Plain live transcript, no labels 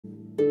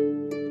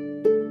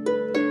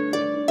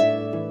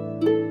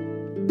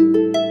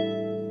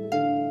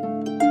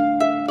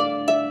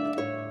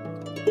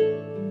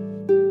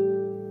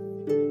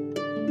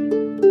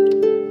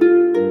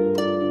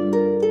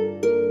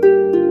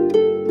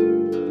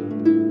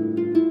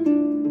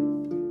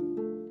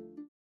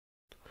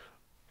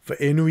Fy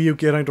enw I yw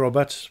Geraint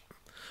Roberts,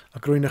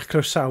 ac rwy'n eich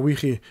croesawu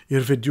chi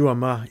i'r fideo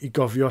yma i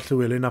gofio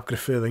Llywelyn ap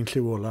Gruffydd ein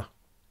lliw ola.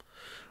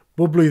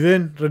 Bob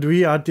blwyddyn, rydw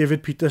I a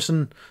David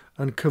Peterson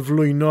yn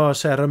cyflwyno y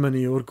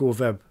seremoni o'r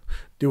gofeb.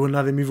 Dyw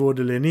hwnna ddim I fod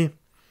eleni,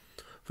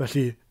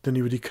 felly dyn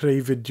ni wedi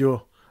creu fideo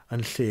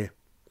yn lle.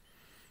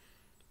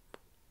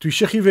 Dwi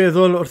eisiau chi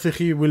feddwl wrth i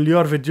chi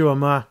wylio'r fideo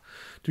yma,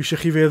 dwi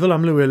eisiau chi feddwl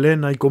am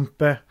Llywelyn a'i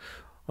gwmpe,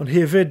 ond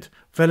hefyd,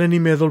 fel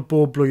ni'n meddwl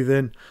bob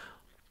blwyddyn,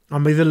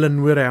 am ei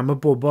ddilynwyr am y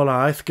bobl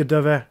aeth gyda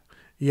fe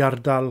i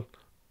ardal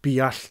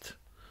Buallt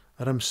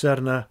yr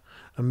amser yna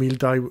yn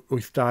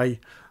 1282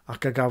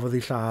 ac a gafodd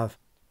ei lladd.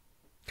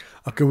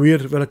 Ac yn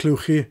wir, fel y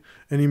clywch chi,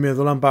 ni'n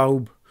meddwl am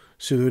phawb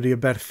sydd wedi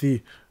aberthu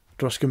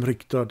dros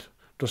Gymreictod,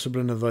 dros y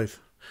blynyddoedd.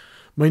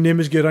 My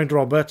name is Geraint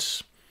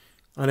Roberts,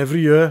 and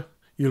every year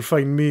you'll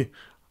find me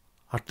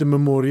at the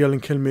memorial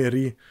in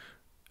Cilmeri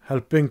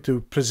helping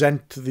to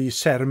present the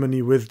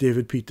ceremony with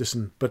David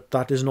Peterson, but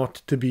that is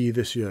not to be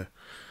this year.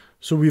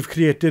 So we've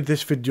created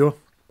this video,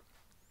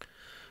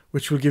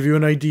 which will give you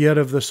an idea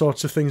of the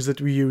sorts of things that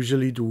we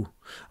usually do.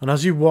 And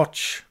as you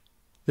watch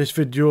this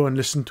video and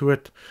listen to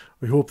it,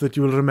 we hope that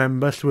you will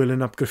remember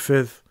Llywelyn ap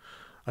Gruffydd,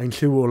 ein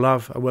lliw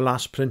olaf, our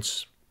last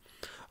prince.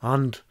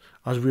 And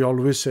as we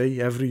always say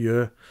every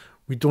year,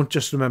 we don't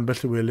just remember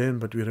Llywelyn,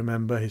 but we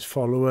remember his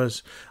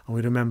followers, and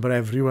we remember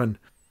everyone.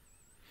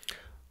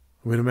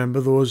 We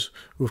remember those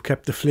who have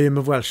kept the flame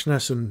of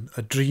Welshness and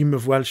a dream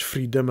of Welsh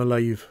freedom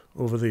alive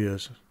over the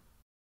years.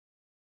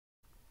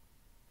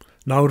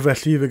 Nawr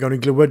felly, fe gawn ni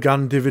glywed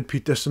gan David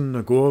Peterson,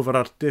 y gof yr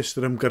artist,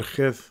 yr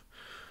ymgyrchydd,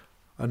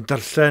 yn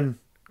darllen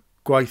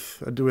gwaith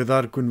y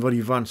diweddar Gwynfor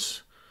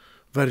Ifans,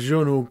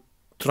 fersiwn o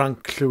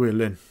Dranc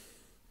Llywelyn.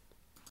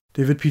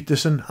 David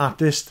Peterson,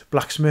 artist,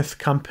 blacksmith,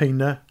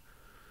 campaigner,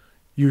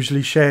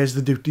 usually shares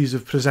the duties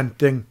of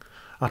presenting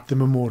at the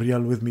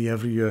memorial with me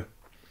every year.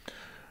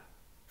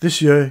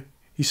 This year,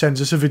 he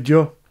sends us a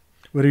video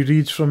where he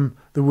reads from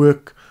the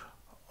work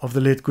of the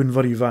late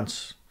Gwynfor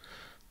Ifans.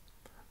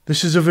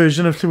 This is a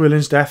version of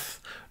Llywelyn's death,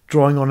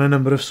 drawing on a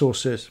number of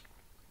sources.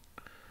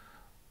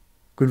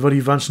 Gwynfor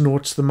Ifans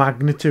notes the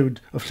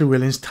magnitude of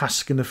Llywelyn's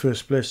task in the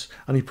first place,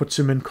 and he puts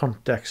him in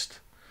context.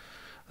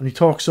 And he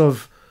talks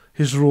of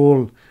his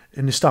role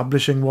in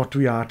establishing what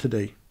we are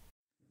today.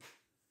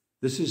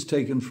 This is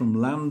taken from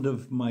Land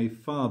of My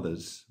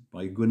Fathers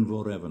by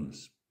Gwynfor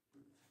Evans.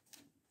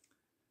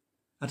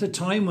 At a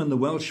time when the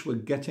Welsh were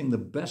getting the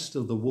best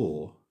of the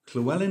war,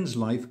 Llywelyn's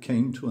life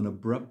came to an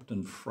abrupt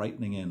and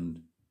frightening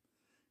end.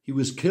 He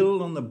was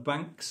killed on the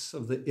banks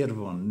of the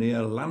Irfon near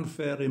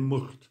Llawnffair in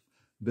Mwllt,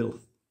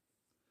 Builth.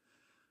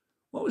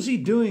 What was he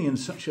doing in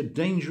such a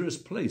dangerous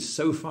place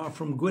so far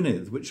from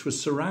Gwynedd, which was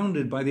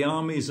surrounded by the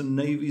armies and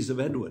navies of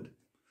Edward,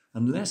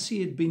 unless he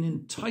had been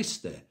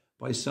enticed there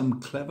by some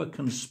clever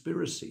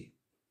conspiracy?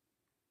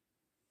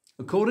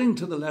 According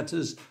to the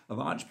letters of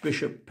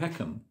Archbishop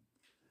Peckham,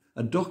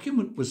 a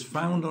document was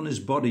found on his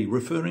body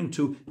referring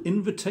to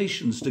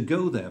invitations to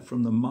go there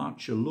from the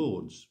Marcher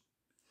Lords.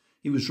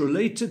 He was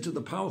related to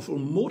the powerful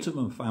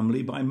Mortimer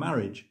family by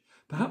marriage.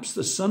 Perhaps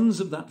the sons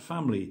of that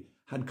family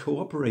had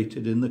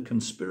cooperated in the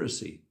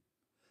conspiracy.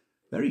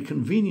 Very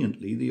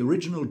conveniently, the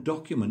original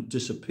document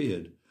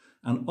disappeared,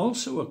 and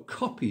also a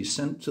copy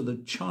sent to the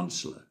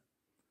Chancellor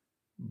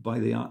by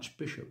the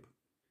Archbishop.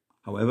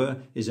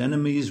 However, his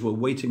enemies were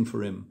waiting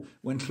for him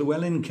when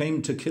Llywelyn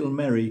came to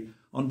Cilmeri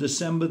on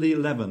December the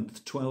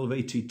 11th,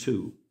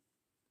 1282.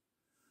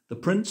 The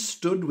prince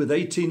stood with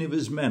 18 of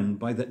his men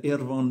by the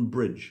Irfon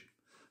Bridge,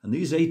 and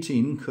these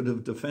 18 could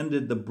have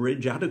defended the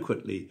bridge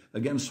adequately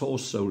against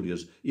horse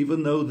soldiers,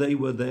 even though they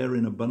were there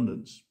in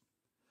abundance.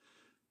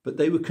 But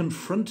they were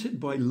confronted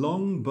by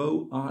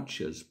long-bow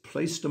archers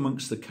placed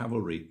amongst the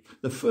cavalry,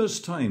 the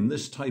first time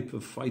this type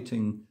of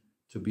fighting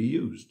to be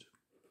used.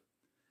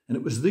 And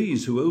it was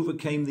these who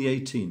overcame the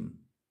 18.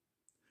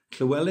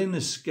 Llywelyn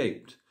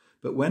escaped,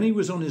 but when he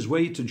was on his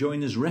way to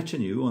join his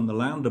retinue on the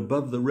land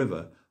above the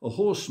river, a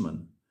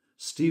horseman,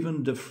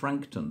 Stephen de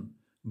Frankton,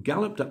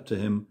 galloped up to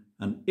him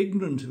and,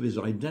 ignorant of his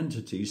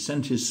identity,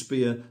 sent his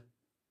spear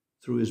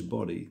through his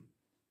body.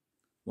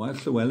 While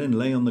Llywelyn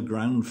lay on the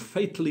ground,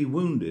 fatally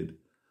wounded,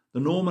 the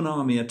Norman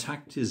army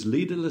attacked his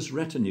leaderless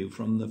retinue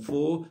from the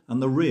fore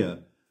and the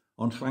rear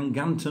on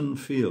Llanganton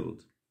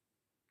Field.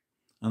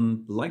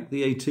 And like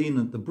the 18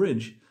 at the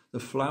bridge, the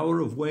flower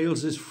of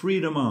Wales's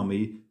freedom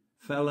army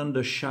fell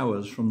under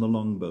showers from the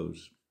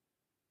longbows.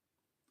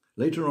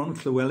 Later on,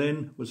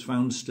 Llywelyn was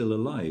found still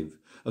alive.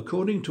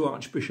 According to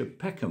Archbishop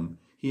Peckham,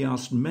 he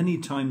asked many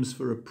times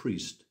for a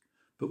priest,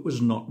 but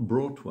was not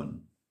brought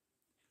one.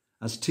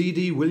 As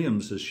T.D.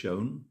 Williams has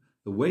shown,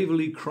 the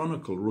Waverley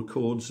Chronicle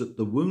records that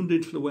the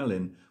wounded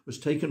Llywelyn was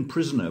taken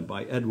prisoner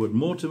by Edward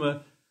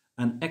Mortimer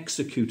and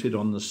executed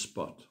on the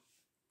spot.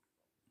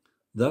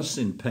 Thus,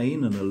 in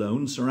pain and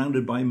alone,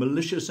 surrounded by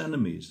malicious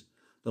enemies,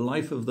 the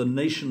life of the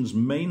nation's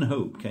main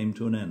hope came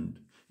to an end,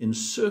 in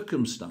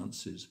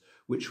circumstances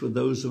which were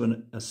those of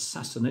an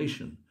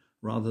assassination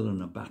rather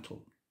than a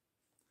battle.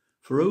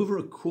 For over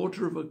a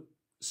quarter of a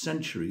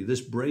century,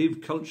 this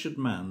brave, cultured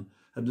man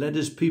had led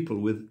his people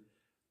with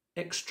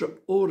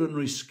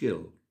extraordinary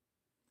skill.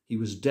 He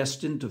was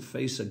destined to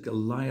face a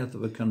Goliath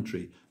of a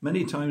country,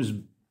 many times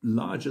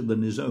larger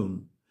than his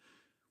own,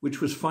 which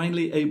was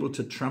finally able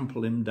to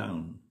trample him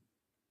down.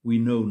 We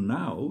know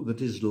now that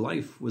his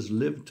life was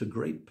lived to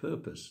great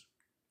purpose.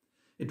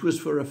 It was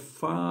for a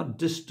far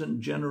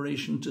distant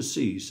generation to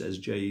see, says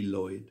J.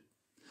 Lloyd,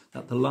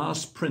 that the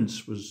last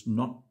prince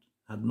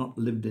had not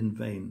lived in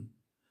vain,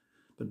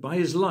 but by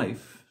his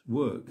life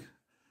work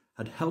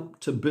had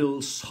helped to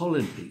build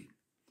solidly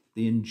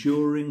the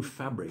enduring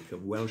fabric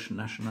of Welsh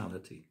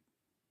nationality.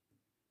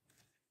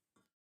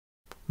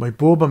 Mae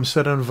bob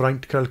amser yn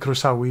fraint cael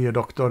croesawu y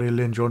Dr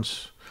Elin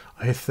Jones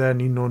a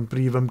hithen un o'n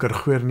brif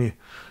ymgyrchwyr ni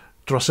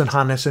dros yn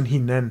hanes yn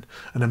hunain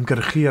yn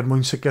ymgyrchu er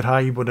mwyn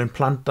sicrhau bod ein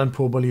plant a'n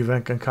pobl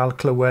ifanc yn cael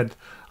clywed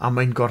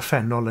am ein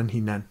gorffennol yn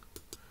hunain.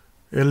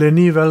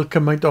 Eleni fel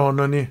cymaint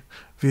ohono ni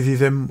fydd hi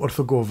ddim wrth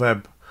o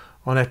gofeb,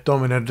 ond eto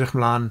mae'n edrych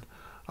mlaen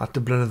at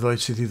y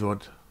blynyddoedd sydd i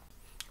ddod,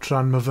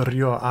 tra'n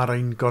myfyrio ar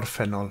ein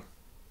gorffennol.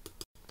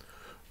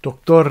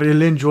 Dr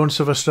Elin Jones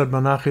of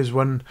Ystrad is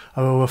one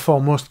of our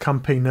foremost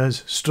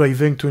campaigners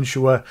striving to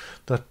ensure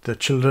that the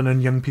children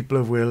and young people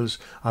of Wales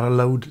are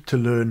allowed to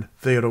learn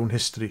their own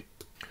history.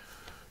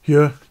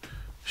 Here,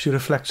 she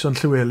reflects on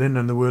Llywelyn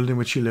and the world in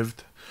which he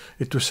lived.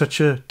 It was such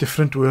a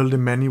different world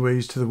in many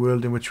ways to the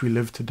world in which we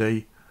live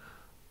today.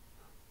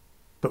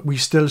 But we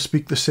still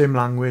speak the same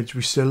language,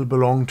 we still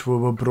belong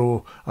to our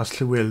bro as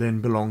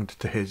Llywelyn belonged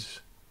to his.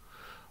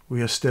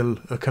 We are still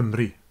a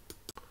Cymru.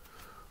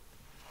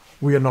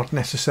 We are not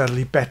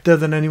necessarily better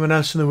than anyone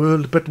else in the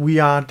world, but we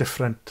are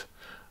different,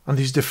 and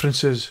these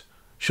differences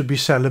should be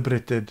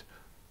celebrated,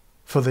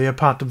 for they are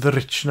part of the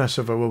richness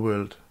of our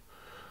world.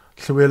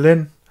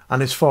 Llywelyn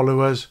and his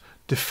followers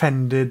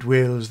defended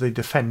Wales, they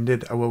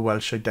defended our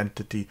Welsh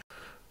identity.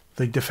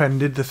 They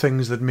defended the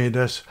things that made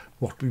us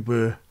what we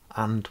were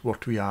and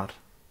what we are.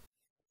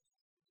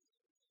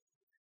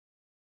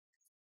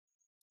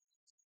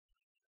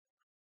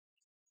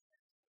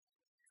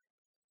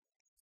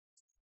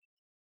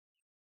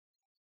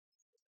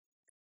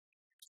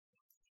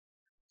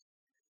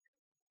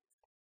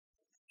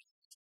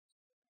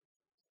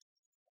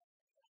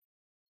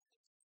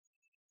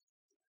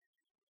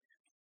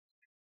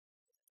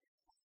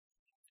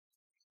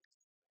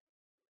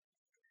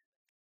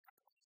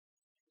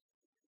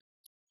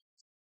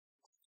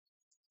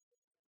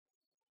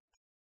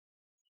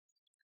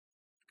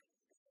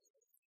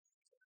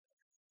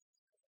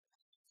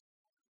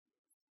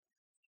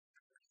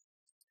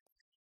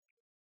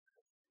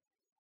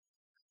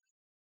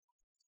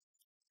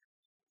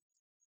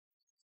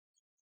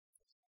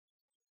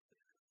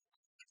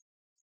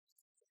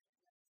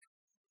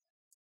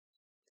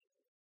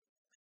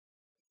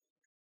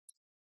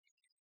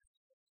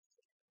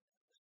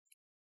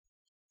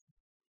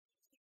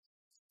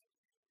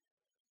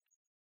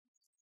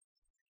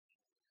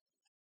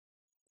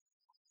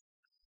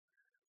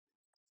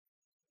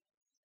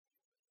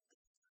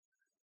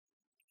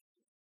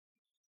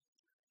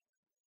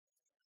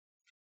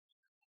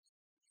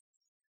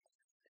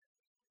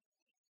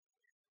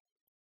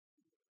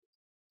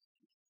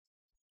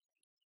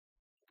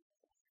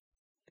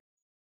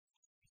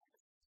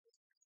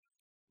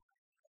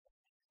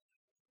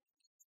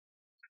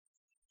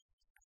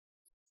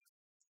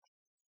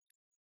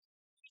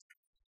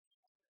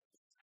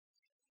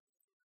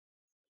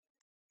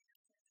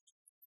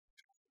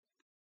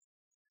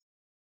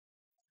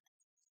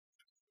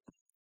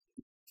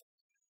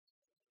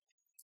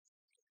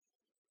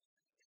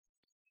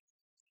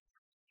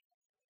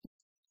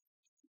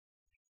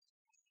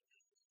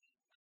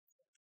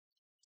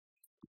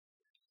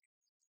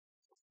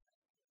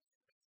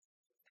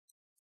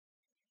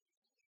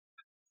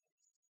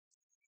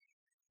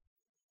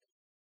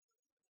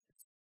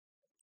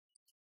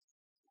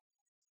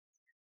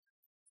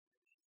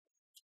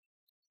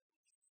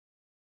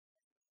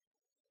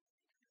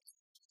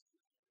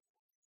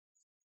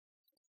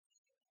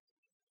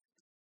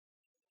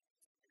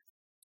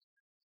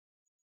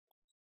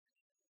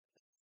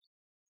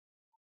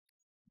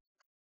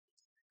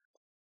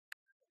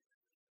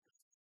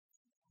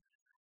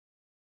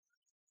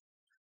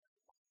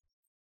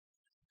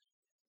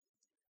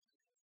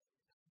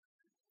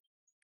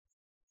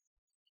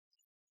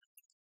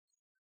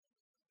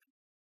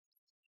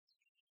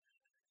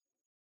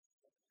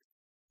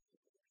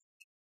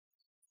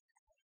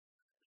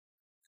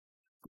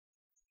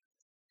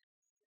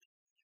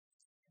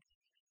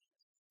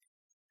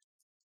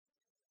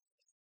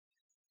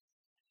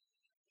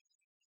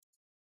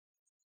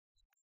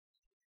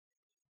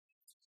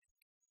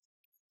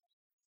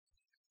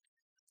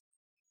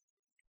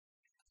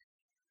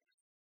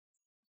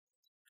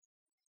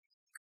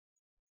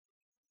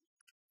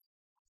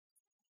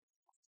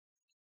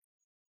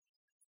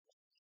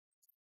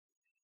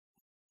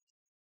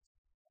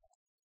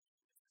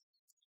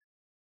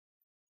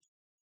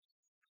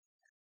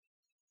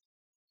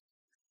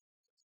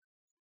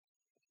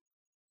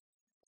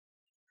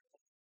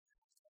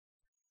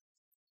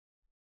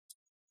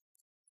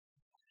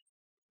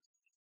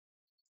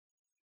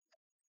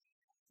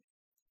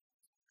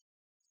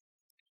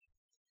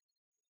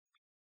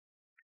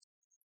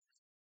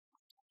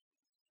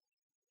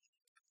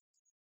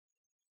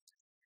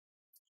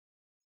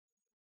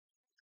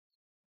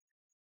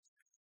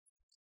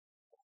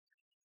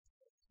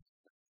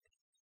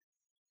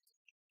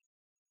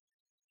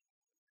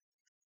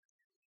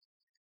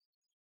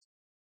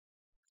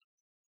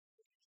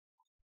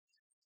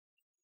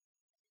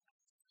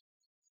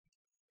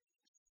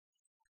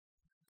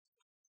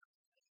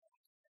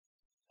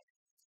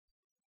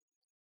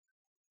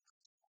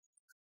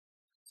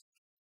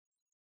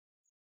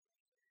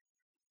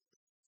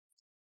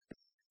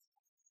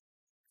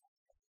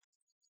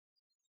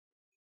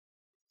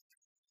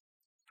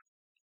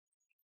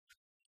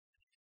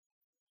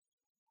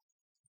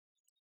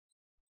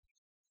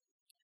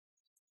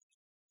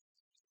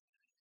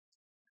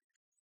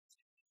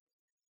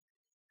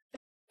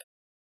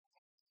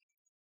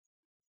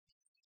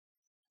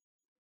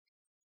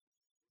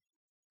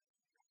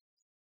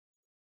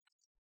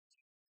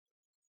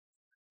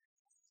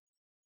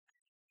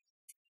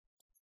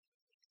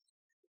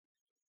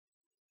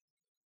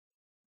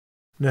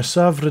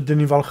 Nesaf, rydyn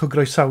ni falch o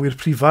groesawu'r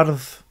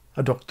prifardd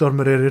a Dr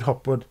Myrerid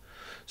Hopwood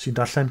sy'n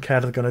darllen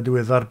cerdd gan y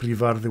diweddar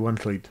brifardd Iwan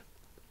Llwyd.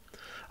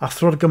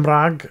 Athro'r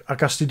Gymraeg ac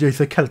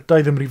astudiaethau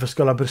Celtaidd ym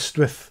Mhrifysgol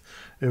Aberystwyth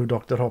yw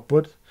Dr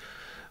Hopwood.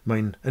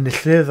 Mae'n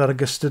enillydd ar y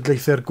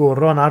gystadlaethau'r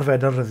goron a'r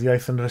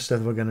federryddiaeth yn yr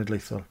Eisteddfod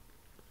Genedlaethol.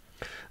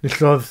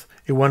 Nillodd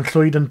Iwan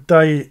Llwyd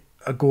yntau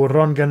y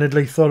goron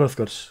genedlaethol wrth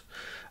gwrs.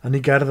 Yn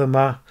ei gerdd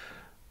yma,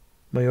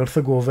 mae wrth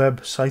y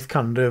gofeb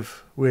 700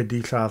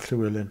 wedi lladd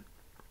Llywelyn.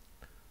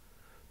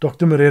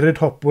 Dr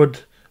Myrerid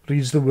Hopwood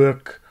reads the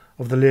work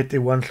of the late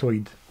Iwan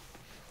Llwyd.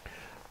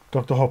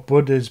 Dr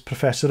Hopwood is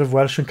Professor of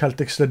Welsh and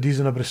Celtic Studies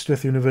in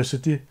Aberystwyth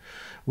University,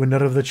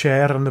 winner of the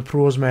chair and the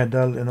Prose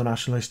Medal in the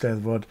National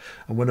Eisteddfod,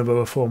 and one of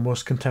our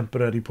foremost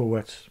contemporary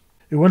poets.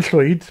 Iwan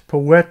Llwyd,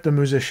 poet and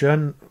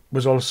musician,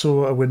 was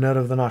also a winner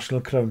of the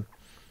National Crown.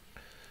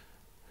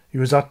 He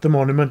was at the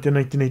monument in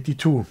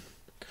 1982.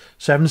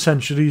 7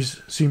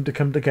 centuries seemed to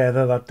come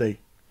together that day.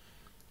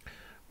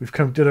 We've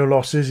counted our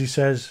losses, he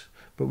says,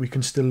 but we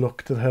can still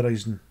look to the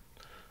horizon.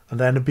 And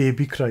then a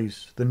baby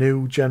cries, the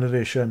new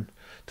generation,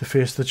 to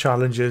face the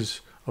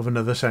challenges of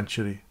another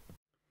century.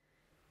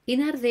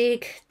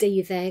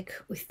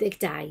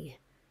 11/12/82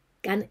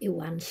 gan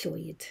Iwan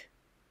Llwyd.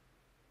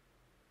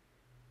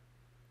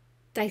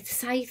 Daeth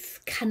 7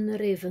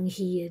 canrif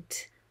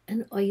ynghyd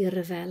yn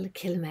oerfel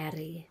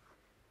Cilmeri,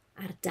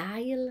 a'r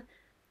dail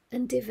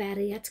yn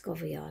diferu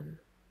atgofion.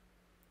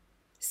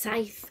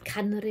 7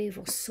 canrif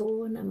o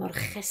sôn am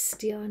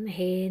orchestion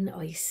hen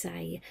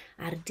oesau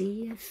a'r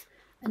dydd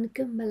yn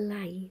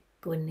gymylau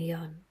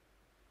gwynion.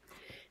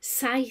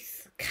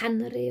 7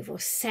 canrif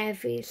o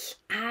sefyll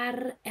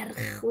ar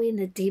erchwyn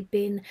y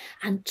dibyn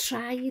a'n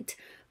traed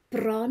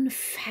bron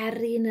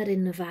fferin yr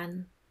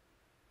unfan.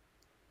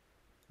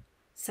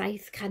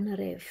 7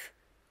 canrif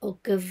o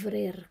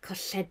gyfrir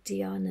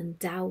colledion yn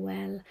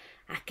dawel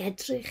ac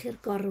edrych i'r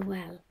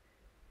gorwel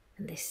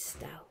yn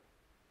ddistaw.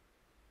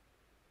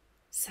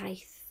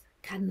 7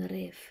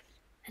 canrif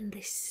yn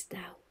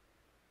ddistaw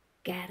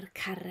ger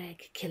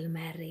carreg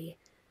Cilmeri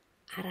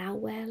ar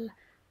awel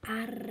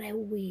a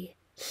rewi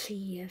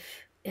llif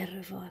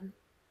Irfon.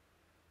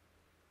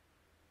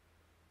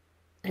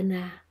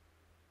 Yna,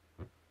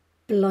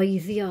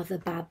 bloeddiodd y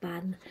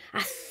baban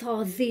a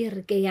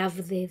thoddi'r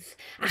geiafddydd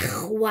a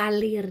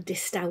chwalu'r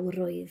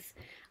distawrwydd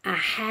a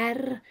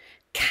her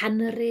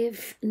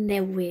canrif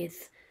newydd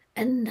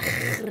yn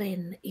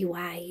nychryn I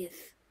waidd.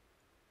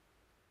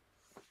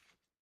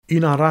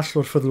 Un arall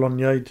o'r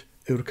ffyddloniaid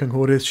yw'r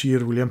cynghorydd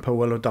Sir William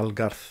Powell o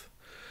Dalgarth.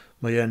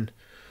 Mae e'n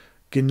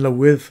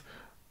gynlywydd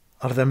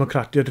ar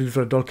ddemocratiaid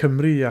Ryddfrydol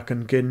Cymru ac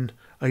yn gyn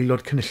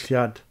aelod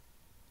cynulliad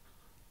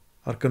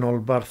ar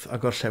gynolbarth a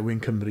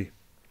gorllewin Cymru.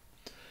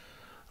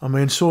 A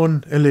mae'n sôn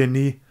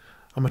Eleni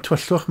am y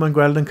tywyllwch mae'n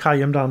gweld yn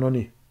cael amdano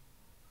ni.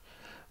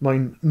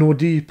 Mae'n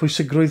nodi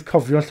pwysigrwydd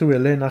cofio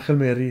Llywelyn a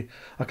Cilmeri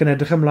ac yn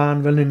edrych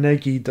ymlaen fel ninnau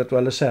gyd at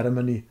weld y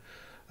seremoni y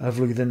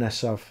flwyddyn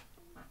nesaf.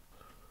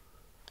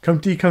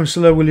 County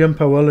Councillor William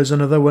Powell is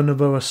another one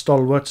of our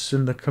stalwarts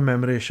in the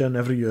commemoration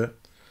every year.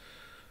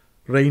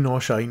 Rain or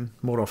shine,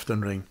 more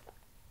often rain.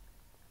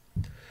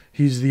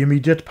 He's the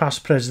immediate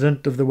past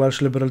president of the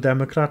Welsh Liberal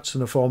Democrats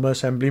and a former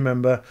Assembly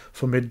member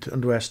for Mid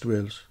and West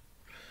Wales.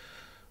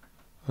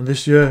 And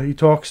this year he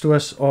talks to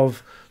us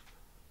of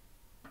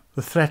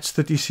the threats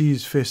that he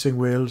sees facing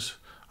Wales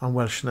and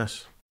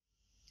Welshness.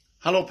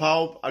 Helo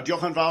pawb, a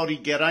diolch yn fawr I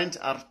Geraint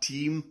a'r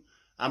tîm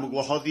am y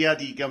gwahoddiad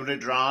I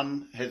gymryd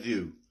rhan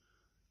heddiw.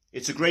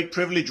 It's a great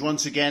privilege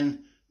once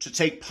again to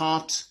take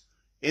part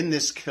in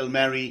this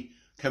Cilmeri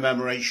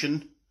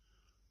commemoration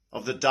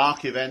of the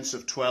dark events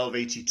of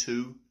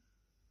 1282.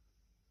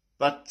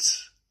 But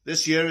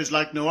this year is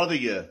like no other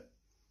year.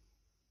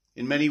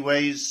 In many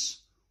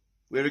ways,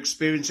 we're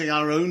experiencing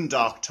our own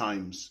dark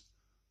times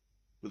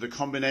with a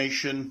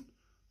combination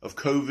of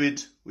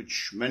COVID,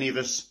 which many of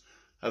us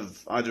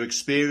have either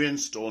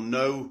experienced or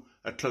know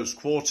at close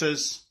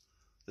quarters,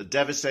 the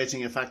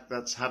devastating effect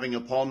that's having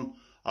upon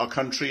our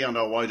country and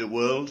our wider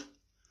world,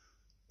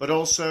 but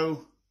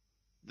also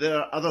there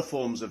are other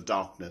forms of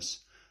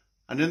darkness.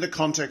 And in the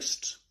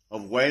context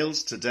of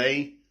Wales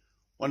today,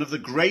 one of the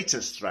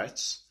greatest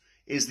threats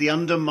is the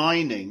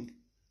undermining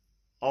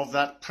of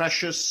that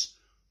precious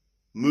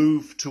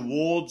move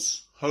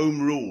towards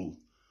home rule,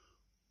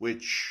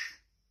 which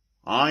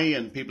I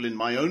and people in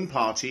my own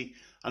party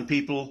and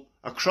people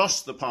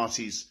across the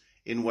parties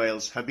in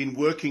Wales have been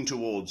working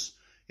towards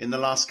in the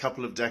last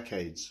couple of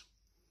decades.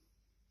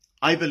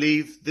 I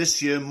believe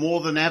this year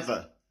more than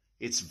ever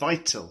it's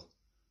vital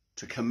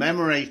to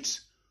commemorate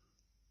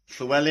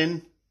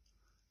Llywelyn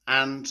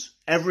and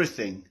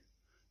everything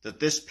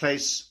that this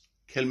place,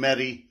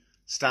 Cilmeri,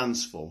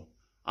 stands for.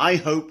 I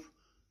hope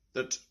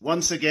that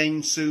once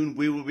again soon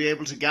we will be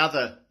able to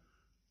gather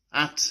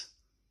at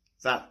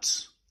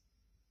that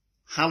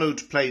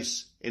hallowed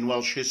place in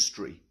Welsh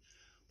history.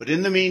 But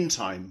in the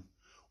meantime,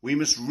 we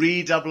must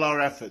redouble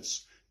our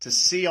efforts to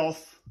see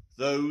off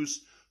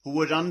those who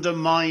would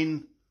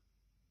undermine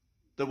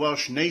the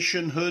Welsh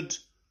nationhood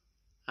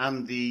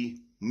and the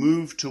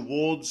move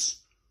towards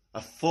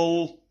a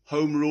full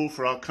home rule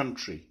for our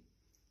country.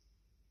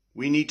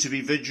 We need to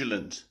be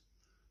vigilant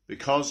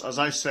because, as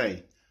I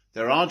say,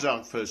 there are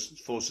dark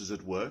forces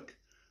at work,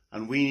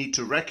 and we need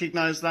to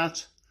recognise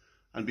that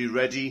and be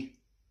ready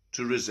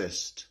to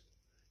resist.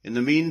 In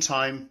the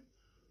meantime,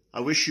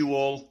 I wish you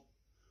all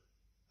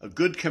a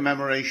good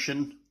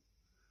commemoration,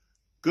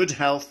 good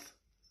health,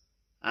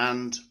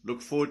 and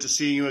look forward to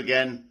seeing you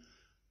again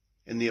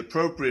in the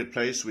appropriate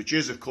place, which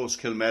is, of course,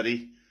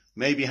 Cilmeri,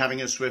 maybe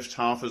having a swift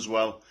half as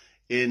well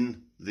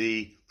in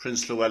the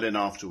Prince Llywelyn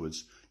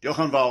afterwards. Diolch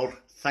yn fawr.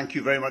 Thank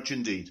you very much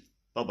indeed.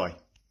 Bye-bye.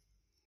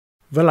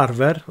 Fel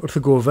arfer, wrth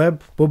y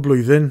gofeb, bob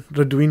blwyddyn,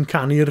 rydw i'n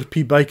canu'r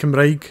pibau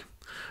Cymreig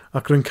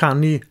ac rwy'n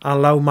canu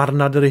alaw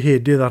marnad yr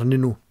ehedydd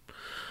arnyn nhw.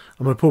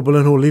 A mae pobl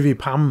yn holi fi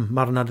pam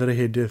marnad yr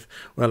ehedydd.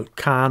 Wel,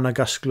 can a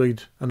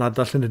gasglwyd yn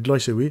adall yn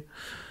idloes yw i.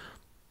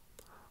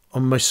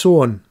 Ond mae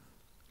sôn,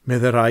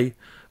 meddwl rai,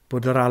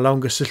 bod yr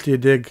alaw'n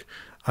gysylltiedig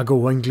ag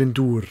Owain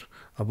Glyndŵr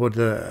a bod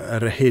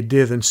yr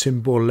ehedydd yn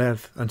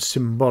symboledd, yn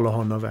symbol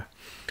ohono fe.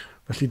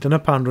 Felly dyna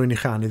pan rwy'n i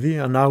chanu ddi,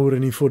 a nawr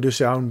yn ni'n ffodus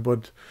iawn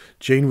bod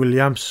Jane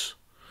Williams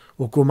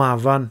o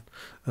Gomafan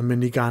yn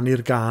mynd i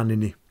ganu'r gan i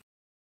ni.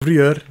 Every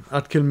year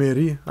at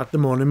Cilmeri, at the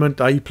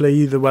monument, I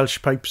play the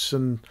Welsh pipes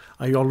and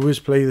I always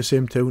play the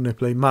same tune. I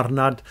play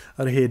Marnad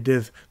ar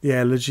Ehedydd, the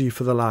elegy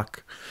for the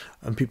Lac.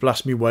 And people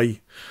ask me why.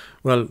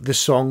 Well, this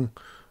song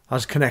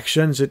has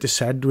connections, it is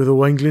said, with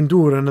Owain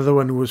Glyndŵr, another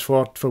one who has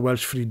fought for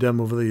Welsh freedom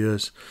over the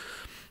years.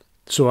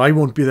 So I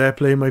won't be there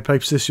playing my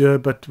pipes this year,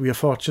 but we are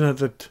fortunate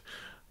that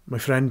my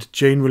friend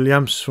Jane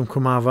Williams from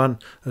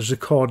Cwmavan has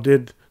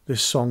recorded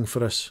this song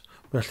for us.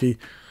 Felly,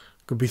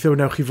 gobeithio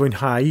wnewch chi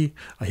fwynhau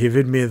a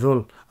hefyd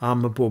meddwl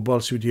am y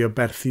bobl sydd wedi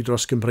aberthu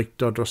dros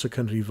Gymreictod dros y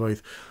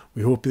canrifoedd.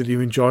 We hope that you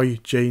enjoy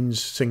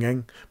Jane's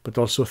singing, but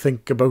also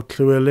think about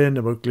Llywelyn,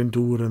 about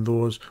Glyndŵr and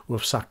those who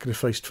have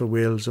sacrificed for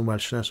Wales and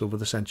Welshness over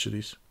the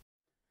centuries.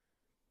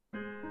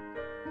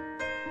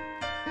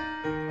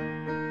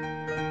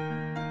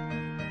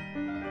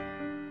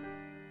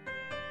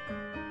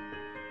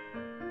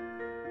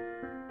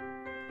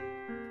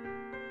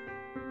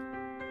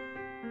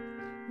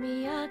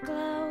 Mi a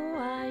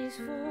glywais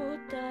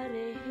fod ar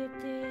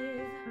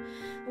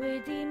ehedydd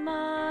wedi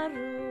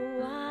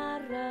marw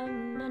ar y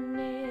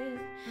mynydd.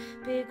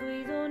 Be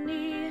gwyddwn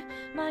ni,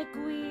 mae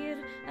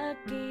gwir y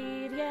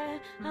geiriau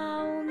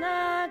awn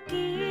y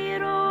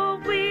gyr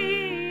o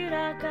wir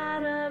ac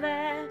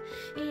arfer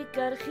I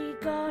gyrchu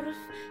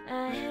gorff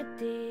y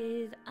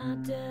hedydd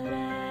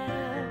adre.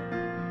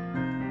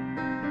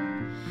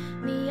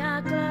 Mi a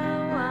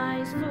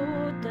glywais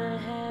fod y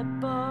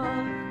hebo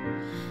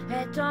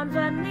Edon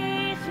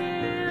fynych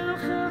i'w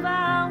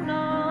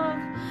chyfawnog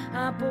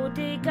a bod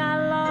ei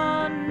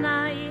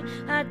galonau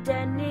a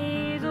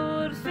denydd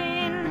wrth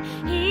fynd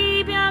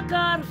hibia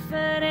gorff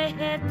yr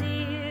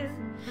ehedydd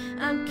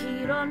yn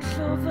curo'n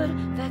llwfr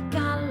fe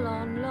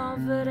galon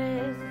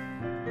lofrydd.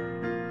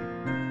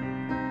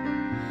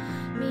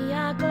 Mi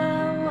a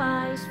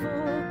glywais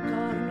fod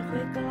gorn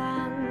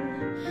chwiglan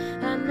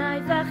yn ei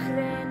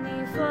ddechrau ni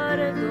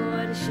ffwrdd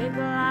o'r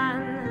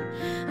siglan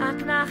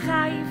ac na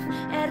chaif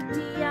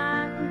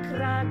dianc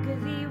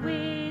ragfyr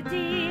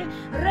wedi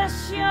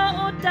rysio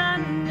o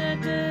dan y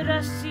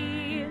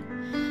dyrysu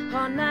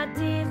honna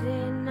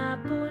dilyn a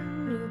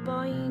bwn i'w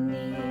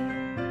boeni.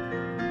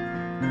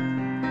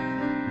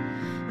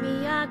 Mi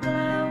a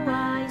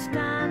glywais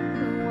gan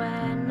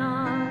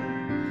wenol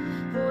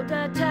fod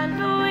y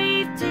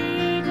tylwyth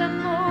dig y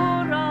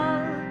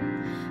morol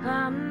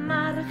a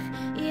march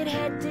i'r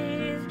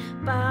hedydd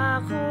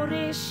bach o'r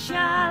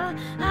isial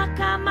ac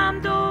am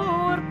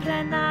amdor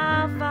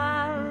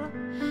prenafal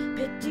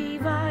peti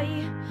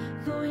fai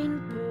ddwy'n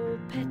bob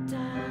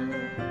pedal.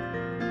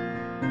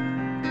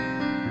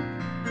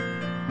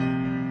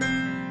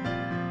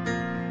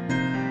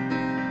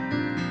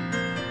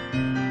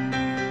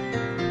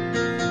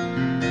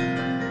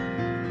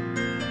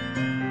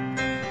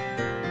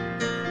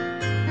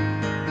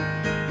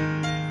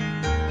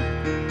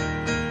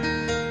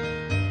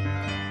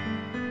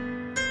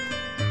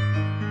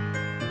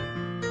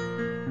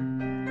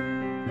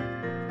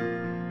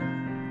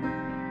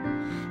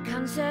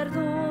 Canser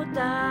ddod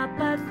a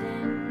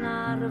byddin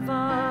ar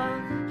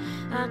fodd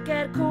ac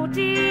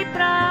codi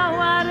braw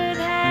ar yr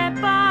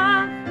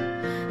hebog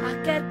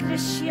ac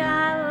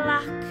grisiau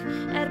lac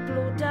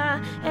bloda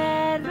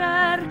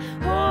yr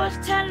holl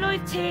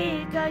telwydd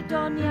teg a'i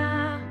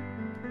donia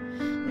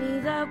ni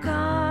ddaw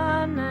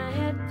can y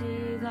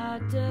hedydd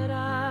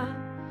adra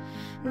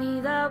ni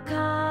ddaw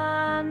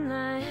can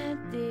y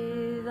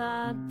hedydd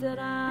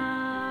adra.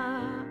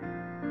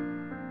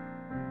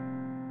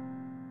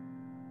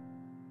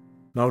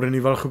 Nawr yn ni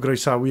falch o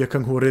groesawu y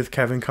cynghorydd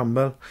Kevin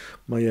Campbell.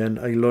 Mae e'n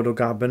aelod o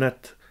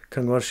gabinet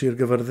Cyngor Sir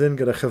Gyfyrddin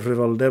gyda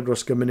chyfrifoldeb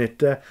dros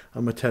gymunedau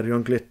a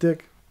materion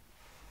gletig.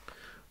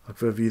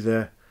 Ac fe fydd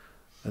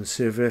yn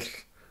sefyll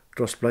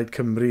dros Blaid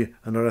Cymru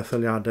yn yr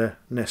etholiadau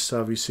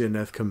nesaf I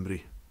Senedd Cymru.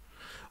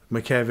 Ac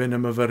mae Kevin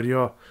yn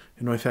myfyrio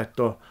unwaith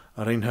eto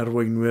ar ein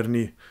harweinwyr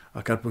ni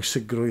ac ar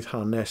bwysigrwydd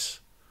hanes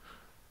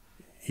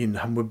i'n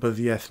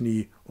hamwybyddiaeth ni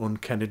o'n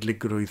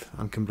cenedligrwydd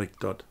a'n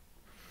Cymreictod.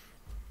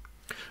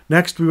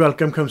 Next, we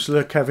welcome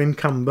Councillor Kevin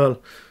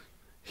Campbell.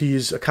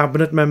 He's a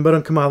cabinet member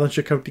on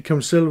Carmarthenshire County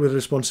Council with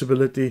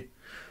responsibility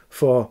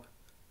for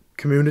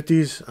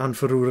communities and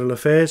for rural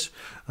affairs,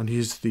 and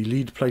he's the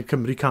lead Plaid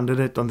Cymru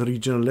candidate on the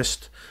regional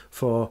list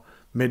for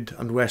Mid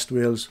and West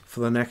Wales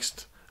for the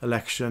next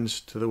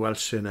elections to the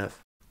Welsh Senedd.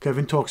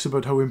 Kevin talks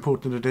about how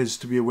important it is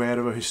to be aware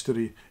of our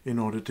history in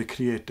order to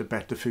create a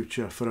better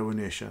future for our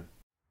nation.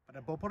 Mae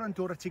y bobl yn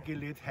dod at ei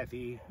gilydd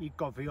heddi I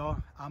gofio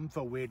am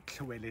fywyd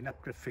Llywelyn ap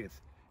Gruffydd,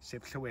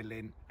 sef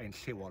Llywelyn ein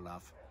lliw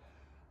olaf.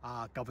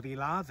 A gafodd ei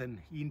ladd yn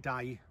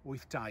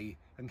 1282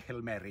 yng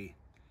Nghilmeri.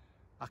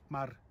 Ac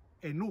mae'r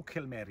enw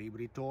Cilmeri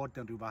wedi dod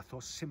yn rhyw fath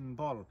o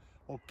symbol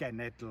o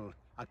genedl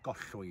a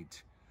gollwyd.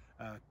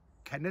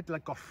 Cenedl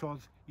a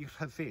gollodd I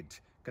rhyddid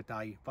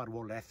gyda'i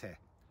farwolaeth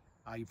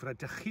a'i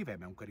frydychu fe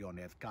mewn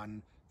gwirionedd gan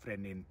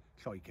Brenin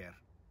Lloegr.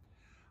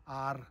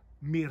 A'r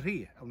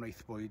miri a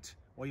wnaethbwyd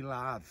o'i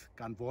ladd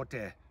gan fod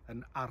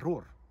yn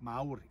arwr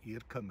mawr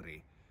i'r Cymru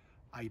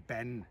a'i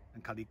ben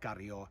yn cael ei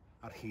gario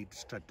ar hyd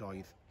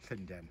strydoedd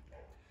Llundain.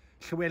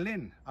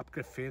 Llywelyn ap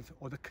Gruffydd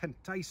oedd y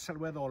cyntaf I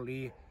sylweddoli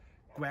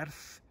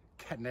gwerth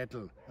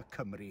cenedl y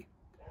Cymru,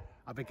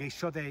 a fe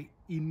geisiodd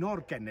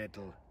uno'r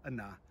genedl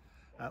yna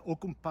o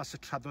gwmpas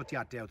y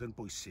traddodiadau oedd yn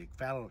bwysig,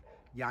 fel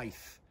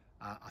iaith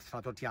a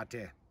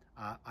thraddodiadau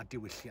a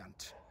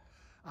diwylliant.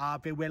 A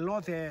fe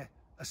welodd y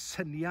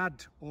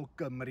syniad o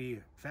Gymru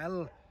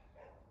fel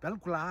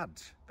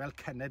gwlad, fel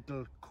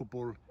cenedl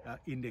cwbl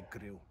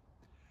unigryw.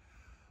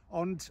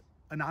 Ond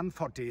yn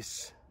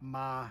anffodus,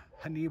 mae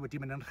hynny wedi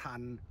mynd yn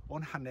rhan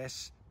o'n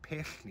hanes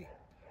pell ni.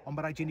 Ond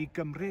mae rhaid I ni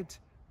gymryd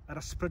yr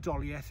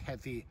ysbrydoliaeth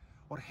heddi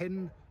o'r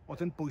hyn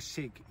oedd yn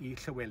bwysig I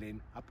Llywelyn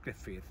ap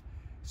Gruffydd,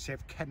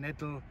 sef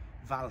cenedl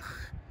falch,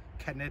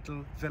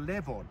 cenedl ddyle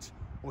fod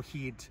o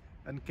hyd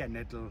yn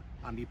genedl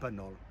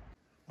annibynnol.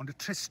 Ond y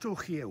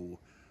tristwch I yw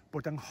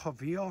bod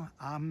anghofio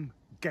am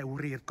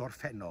gewri'r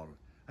gorffennol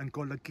yn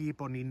golygu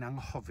bod ni'n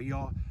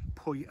anghofio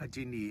pwy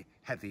ydy ni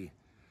heddi.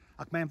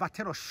 Ac mae'n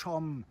fater o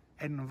siom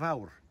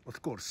enfawr,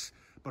 wrth gwrs,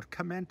 bod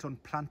cymaint o'n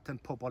plant yn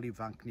pobl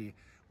ifanc ni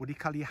wedi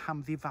cael ei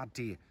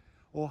hamddifadu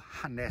o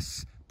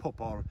hanes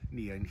pobl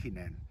ni ein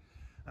hunain.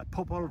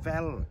 Pobl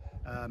fel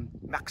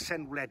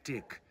Macsen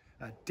Wledig,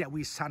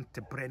 Dewi Sant,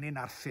 y Brenin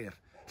Arthur,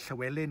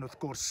 Llywelyn wrth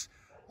gwrs,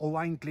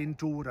 Owain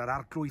Glyndŵr, yr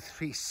Arglwydd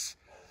Rhys,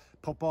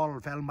 pobl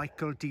fel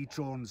Michael D.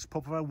 Jones,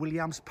 pobl fel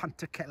Williams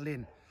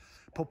Pantycelyn,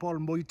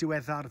 pobl mwy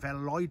diweddar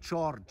fel Lloyd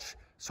George,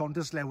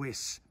 Saunders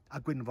Lewis a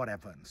Gwynfor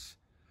Evans.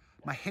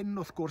 Mae hyn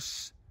wrth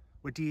gwrs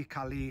wedi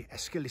cael ei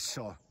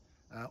esgiluso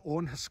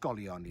o'n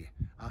hysgolion ni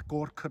ac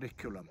o'r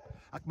cwricwlwm.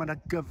 Ac mae yna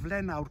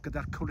gyfle nawr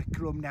gyda'r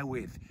cwricwlwm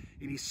newydd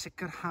I ni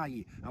sicrhau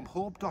ym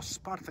mhob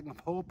dosbarth ac ym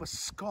mhob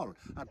ysgol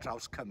ar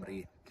draws Cymru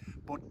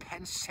bod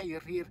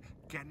penseiri'r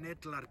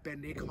genedl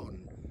arbennig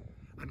hon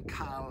yn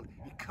cael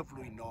ei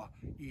cyflwyno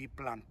I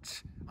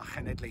blant a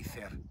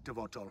chenedlaethau'r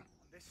dyfodol.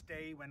 This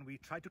day, when we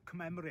try to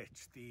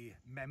commemorate the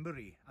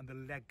memory and the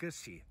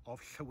legacy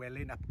of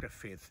Llywelyn ap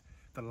Gruffydd,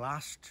 the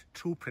last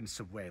true Prince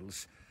of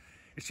Wales,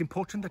 it's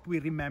important that we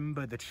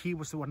remember that he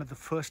was one of the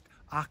first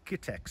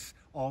architects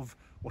of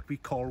what we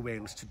call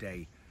Wales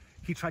today.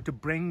 He tried to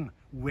bring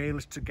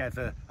Wales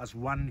together as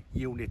one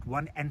unit,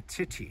 one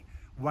entity,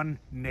 one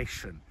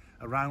nation,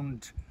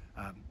 around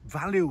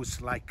values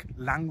like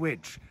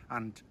language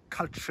and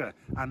culture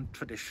and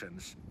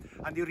traditions.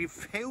 And he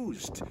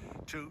refused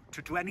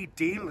to do any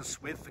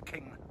deals with the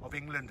King of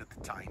England at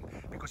the time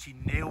because he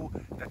knew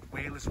that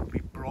Wales would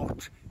be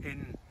brought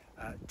in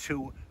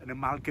to an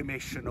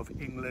amalgamation of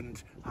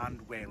England and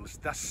Wales,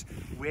 thus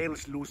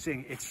Wales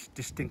losing its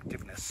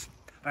distinctiveness.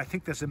 And I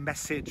think there's a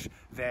message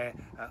there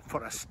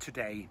for us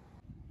today.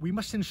 We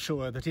must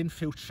ensure that in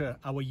future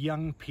our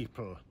young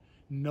people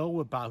know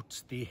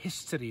about the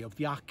history of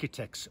the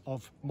architects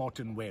of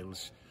modern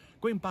Wales,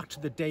 going back to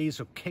the days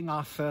of King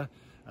Arthur,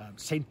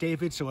 St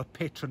David's our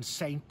patron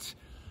saint,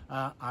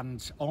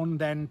 and on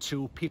then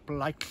to people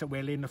like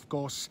Llywelyn, of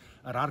course,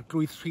 yr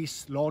Arglwydd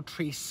Rhys, Lord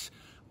Rhys,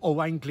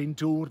 Owain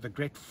Glyndŵr, the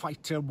great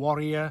fighter,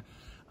 warrior,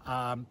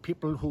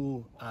 people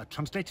who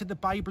translated the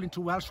Bible into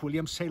Welsh,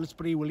 William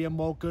Salisbury, William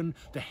Morgan,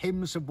 the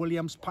hymns of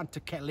Williams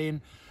Pantycelyn,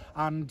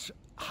 and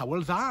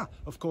Hywel Dda,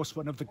 of course,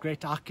 one of the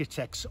great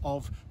architects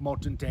of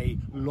modern day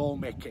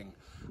lawmaking.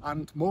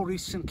 And more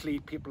recently,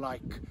 people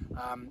like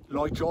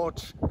Lloyd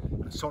George,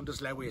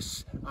 Saunders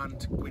Lewis, and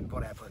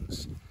Gwynfor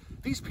Evans.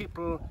 These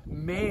people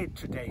made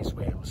today's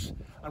Wales,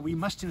 and we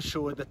must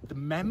ensure that the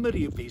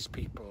memory of these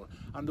people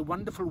and the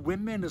wonderful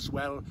women as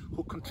well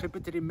who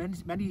contributed in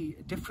many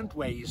different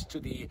ways to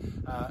the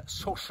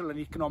social and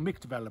economic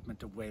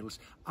development of Wales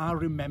are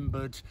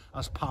remembered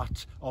as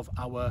part of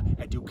our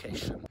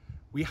education.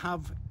 We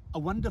have a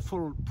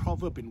wonderful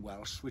proverb in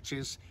Welsh which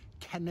is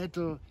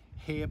cenedl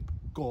heb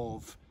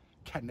gof,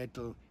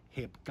 cenedl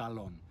heb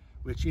galon,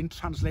 which in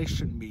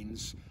translation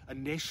means a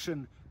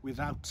nation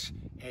without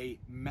a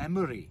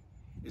memory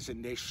is a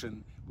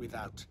nation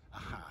without a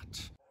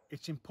heart.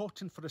 It's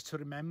important for us to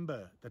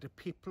remember that a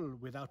people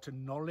without a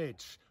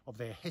knowledge of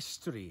their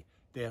history,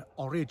 their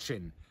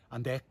origin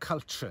and their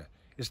culture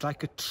is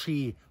like a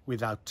tree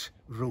without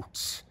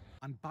roots.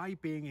 And by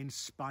being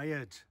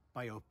inspired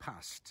by our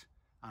past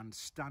and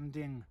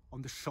standing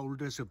on the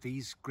shoulders of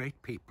these great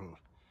people,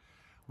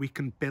 we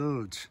can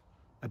build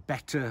a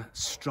better,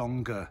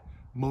 stronger,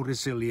 more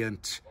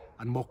resilient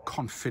and more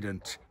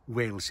confident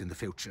Wales in the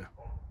future.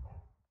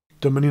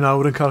 Dyma ni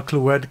nawr yn cael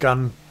clywed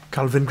gan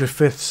Calvin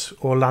Griffiths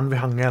o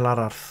Lanfihangel ar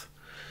Arth.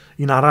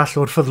 Un arall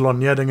o'r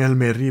ffyddloniad yng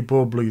Nghilmeri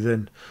bob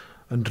blwyddyn,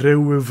 yn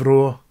driw i'w fro,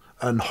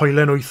 yn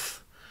hoelen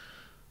wyth,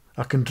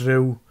 ac yn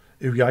driw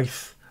i'w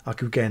iaith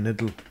ac i'w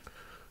genedl.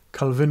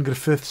 Calvin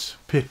Griffiths,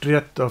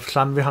 patriot of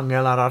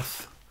Lanfihangel ar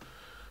Arth,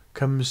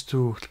 comes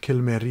to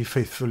Cilmeri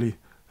faithfully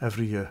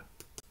every year.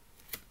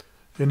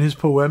 In his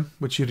poem,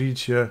 which he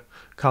reads here,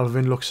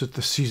 Calvin looks at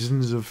the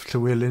seasons of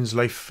Llywelyn's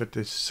life, at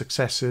his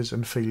successes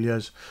and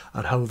failures,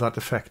 and how that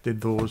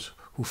affected those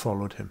who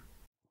followed him.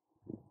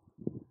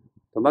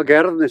 Dyma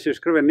gerdd nes i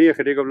ysgrifennu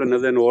ychydig o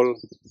flynyddoedd yn ôl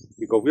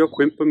i gofio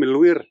cwymp y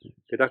milwyr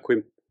gyda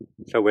cwymp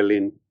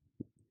Llywelyn.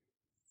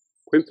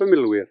 Cwymp y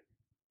milwyr.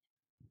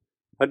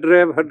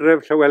 Hydref,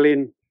 hydref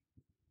Llywelyn,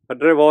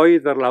 hydref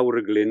oedd ar lawr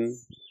y glyn,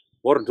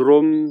 o'r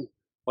drwm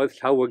oedd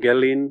llaw y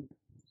gelyn,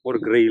 o'r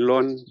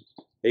greulon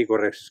ei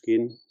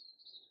goresgyn.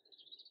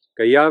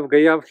 Gaiaf,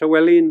 gaiaf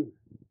Llywelyn,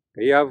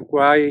 gaiaf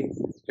gwai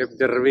heb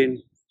derfyn,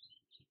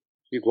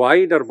 i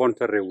gwaed ar bont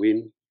y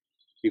rewyn,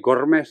 i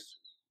gormes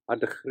a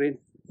dychryn.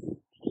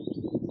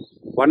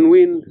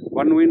 Gwanwyn,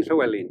 gwanwyn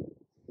Llywelyn,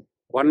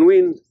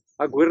 gwanwyn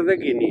a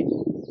gwyrddeg uni,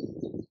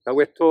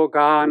 daweto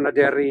gan a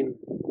derin,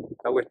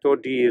 daweto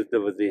dydd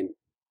dyfyddin.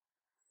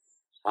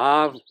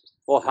 Haf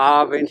o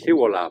haf ein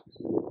lliw olaf,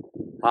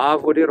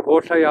 haf wedi'r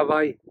holl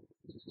aiafau,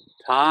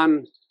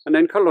 tân yn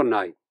ein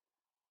calonnau,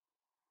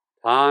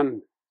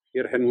 tân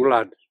i'r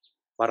henwlad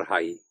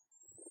barhau.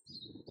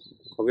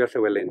 Cofio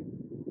Llywelyn.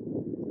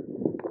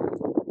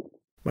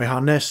 Mae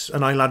hanes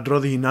yn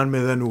ailadrodd ei hunan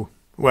medden nhw.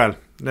 Wel,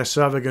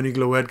 nesaf fe gen i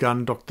glywed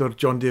gan Dr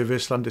John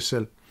Davies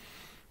Llandysil.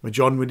 Mae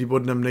John wedi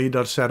bod yn ymwneud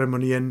â'r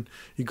seremoni hyn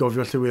i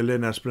gofio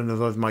Llywelyn ers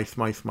blynyddoedd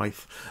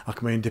maith,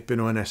 ac mae'n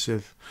dipyn o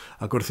enesydd.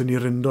 Ac wrth i ni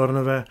rindo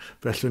arno fe,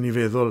 fellwn ni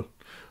feddwl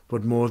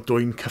bod modd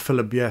dwy'n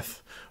cyffelybiaeth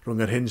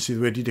rhwng yr hyn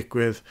sydd wedi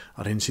digwydd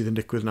a'r hyn sydd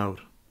yn digwydd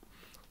nawr.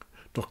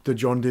 Dr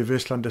John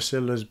Davies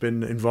Llandysil has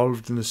been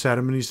involved in the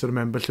ceremonies to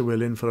remember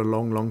Llywelyn for a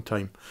long, long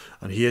time,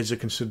 and he is a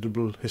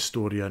considerable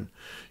historian.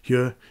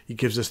 Here, he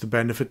gives us the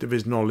benefit of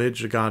his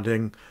knowledge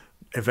regarding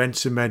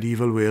events in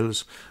medieval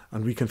Wales,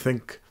 and we can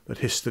think that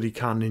history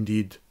can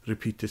indeed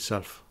repeat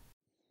itself.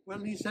 Wel,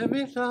 ni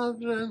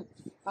sefyll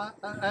ar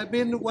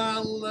ebyn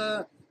wal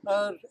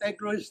yr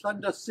eglwys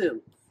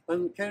Llandysil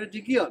yn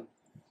Ceredigion,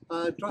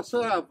 dros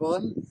yr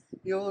afon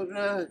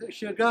yw'r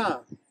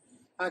Siagar.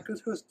 Ac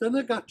wrth gwrs,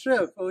 dyna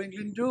gatref o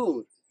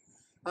Glyndŵr.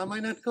 A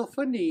mae'n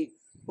atgoffa ni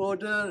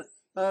bod yr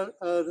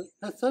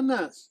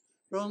perthynas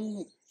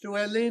rhwng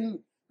Llywelyn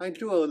a'i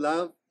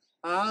Olaf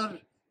a'r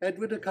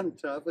Edward y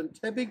Cyntaf yn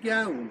tebyg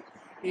iawn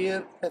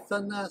i'r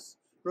perthynas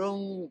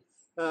rhwng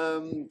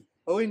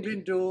Owain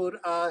Glyndŵr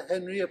a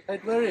Henry y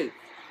Pedwerydd.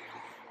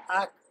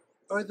 Ac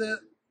oedd y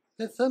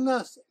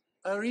perthynas,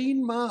 yr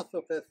un math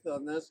o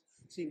perthynas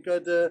sy'n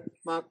gyda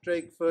Mark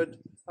Drakeford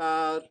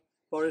a'r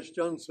Boris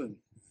Johnson.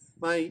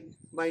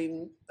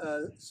 Mae'n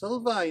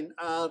sylfaen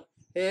ar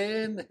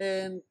hen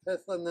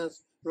perthynas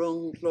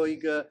rhwng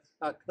Lloegr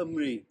a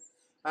Cymru,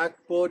 ac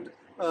bod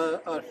y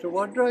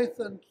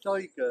Llywodraeth yn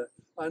Lloegr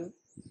yn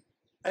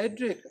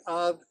edrych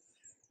ar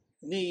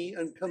ni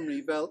yn Cymru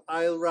fel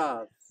ail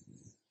radd,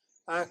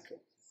 ac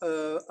y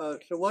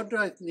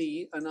Llywodraeth ni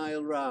yn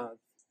ail radd.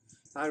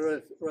 A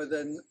roedd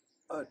yn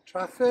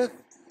trafferth,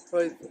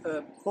 roedd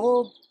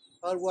pob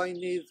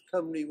arweinydd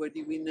Cymru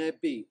wedi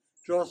wynebu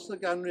dros y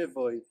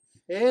ganrifoedd,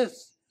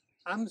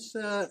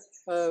 amser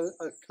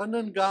y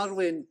Cynan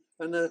Garwyn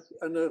yn y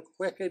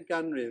 6eg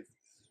ganrif,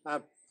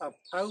 a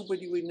pawb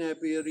wedi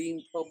wynebu yr un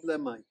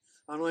problemau.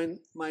 A mae'n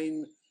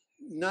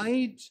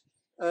wneud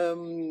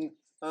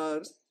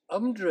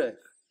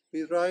ymdrech,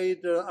 bydd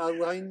rhaid yr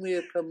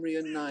arweinwyr Cymru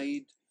yn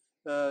wneud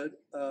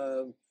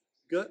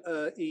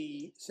i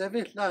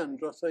sefyll lan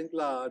dros ein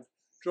gwlad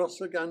dros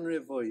y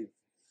ganrifoedd.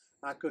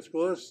 Ac wrth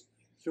gwrs,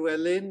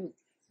 Llywelyn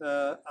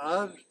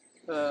ar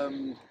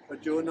y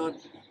diwrnod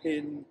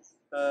hyn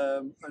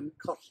yn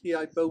colli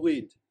ei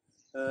bywyd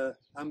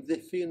am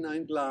ddiffyn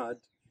ein gwlad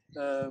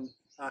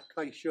a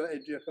ceisio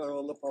edrych ar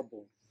ôl y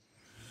pobl.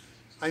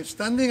 I'm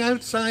standing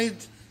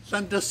outside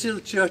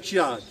Llandysil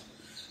churchyard,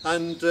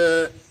 and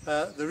the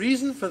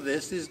reason for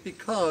this is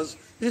because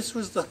this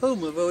was the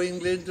home of Owain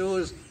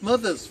Glyndŵr's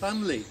mother's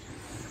family,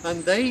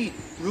 and they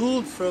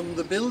ruled from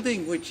the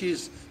building which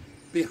is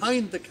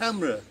behind the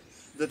camera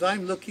that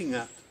I'm looking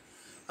at.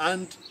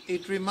 And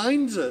it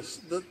reminds us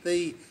that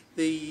the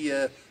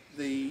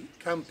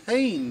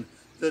campaign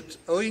that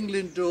Owain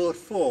Glyndŵr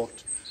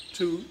fought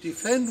to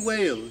defend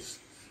Wales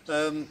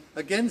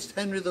against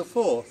Henry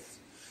IV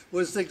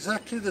was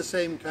exactly the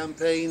same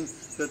campaign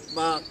that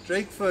Mark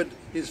Drakeford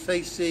is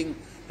facing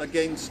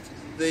against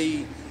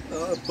the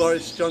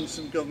Boris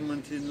Johnson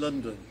government in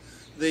London.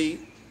 The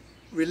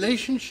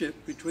relationship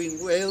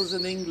between Wales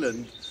and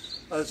England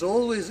has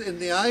always, in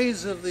the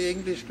eyes of the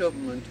English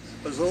government,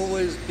 has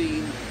always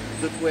been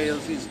that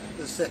Wales is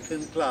the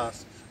second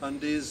class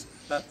and is,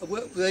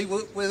 they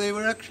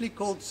were actually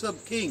called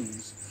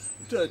sub-kings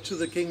to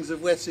the kings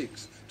of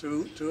Wessex,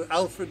 to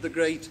Alfred the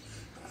Great.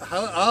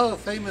 Our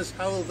famous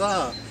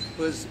Hywel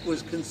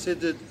was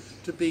considered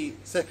to be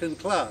second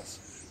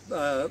class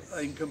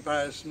in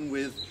comparison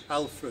with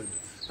Alfred.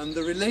 And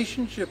the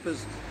relationship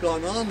has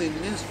gone on in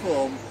this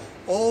form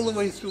all the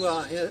way through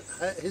our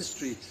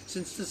history,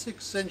 since the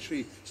 6th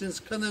century, since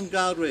Cynnan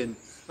Garwyn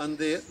and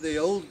the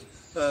old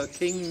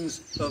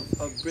kings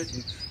of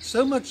Britain.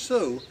 So much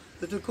so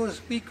that, of course,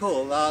 we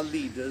call our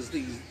leaders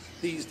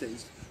these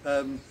days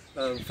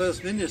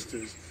first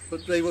ministers,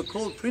 but they were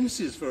called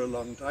princes for a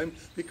long time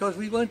because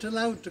we weren't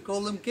allowed to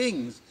call them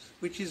kings,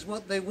 which is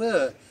what they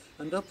were.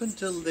 And up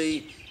until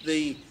the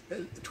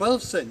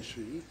 12th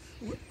century,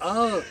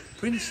 our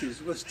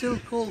princes were still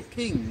called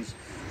kings.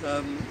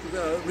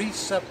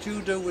 Rhys ap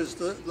Tudor was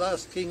the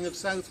last king of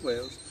South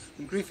Wales,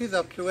 and Gruffydd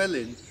ap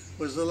Llywelyn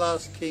was the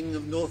last king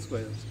of North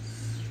Wales.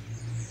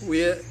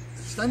 We're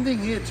standing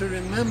here to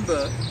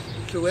remember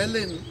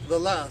Llywelyn the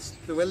last,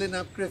 Llywelyn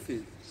ap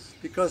Gruffydd,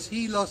 because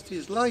he lost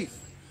his life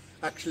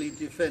actually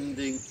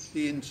defending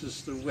the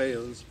interests of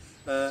Wales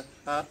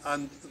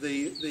and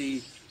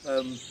the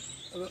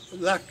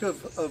lack of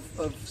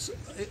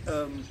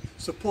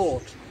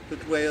support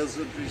that Wales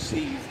had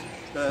received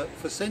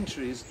for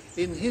centuries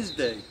in his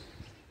day.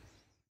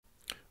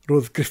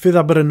 Roedd Gruffydd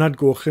Aberynad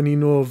Goch yn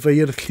un o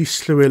feirdd Llys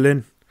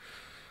Llywelyn.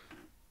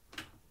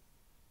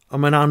 A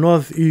mae'n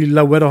anodd i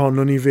lawer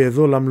ohono ni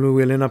feddwl am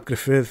Llywelyn ap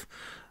Gruffydd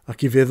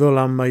ac i feddwl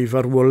am ei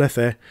farwolaeth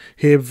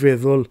heb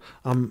feddwl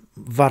am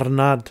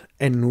farnad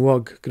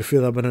enwog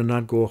Gruffydd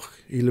Aberynad Goch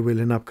i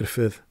Llywelyn ap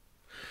Gruffydd.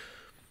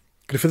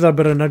 Gruffydd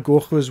Aberynad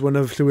Goch was one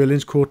of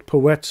Llywelyn's court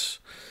poets,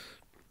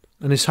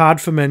 and it's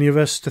hard for many of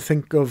us to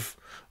think of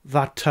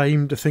that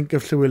time, to think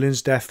of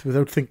Llywelyn's death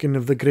without thinking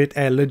of the great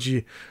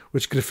elegy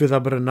which Gruffydd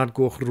Aberynad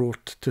Goch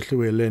wrote to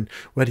Llywelyn,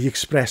 where he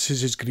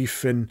expresses his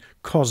grief in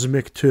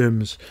cosmic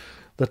terms,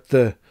 that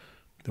the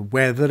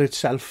weather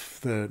itself,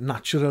 the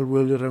natural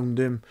world around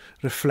him,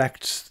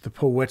 reflects the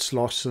poet's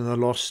loss and the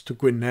loss to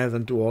Gwynedd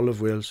and to all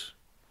of Wales.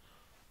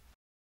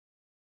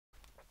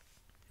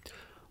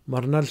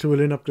 Marnad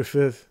Llywelyn ap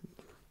Gruffydd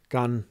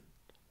gan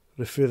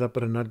Gruffydd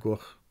Aberynad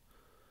Goch.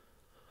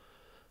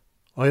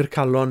 Oer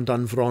calon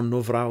dan fron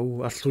o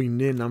fraw, a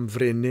llwynyn am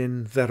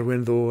frenin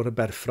dderwen ddôr y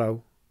berffraw.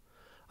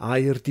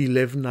 Air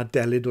dilefn a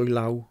delyd o'i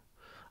law,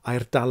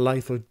 a'r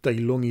dalaeth o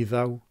deilwng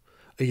iddaw.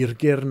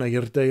 Eirgyrn a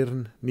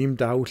irdeirn, nim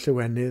daw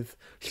Llywenydd,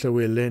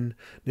 Llywelyn,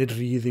 nid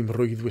rydd i'm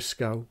rwydd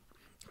wisgaw.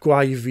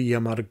 Gwai fi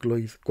am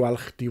arglwydd,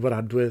 gwalch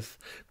diwaradwydd,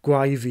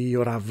 gwai fi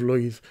o'r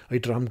aflwydd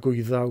a'i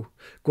dramgwyddaw,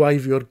 gwai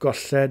fi o'r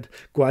golled,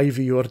 gwai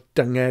fi o'r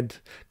dynged,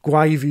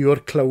 gwai fi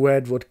o'r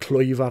clywed fod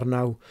clwyf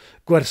arnaw,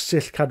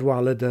 gwersyll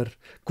cadwaladr,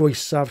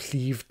 gweisaf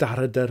llif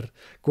daradr,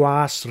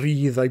 gwas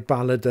rydd a'i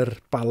baladr,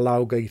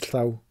 balawg a'i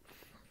llaw.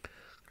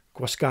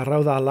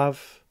 Gwasgarawdd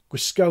alaf,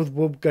 gwisgawdd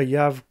bob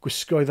gaiaf,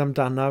 gwisgoedd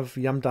amdanaf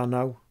i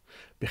amdanaw,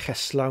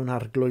 Bucheslawn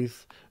arglwydd,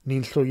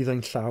 ni'n llwydd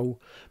ein llaw,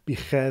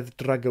 buchedd,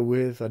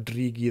 dragywydd a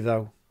drig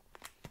iddaw.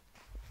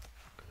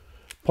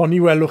 Poni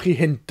welwch chi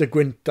hynt y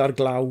gwynt ar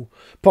glaw,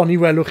 poni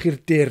welwch chi'r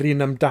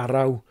deryn am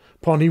daraw,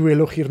 poni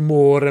welwch chi'r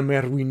môr ym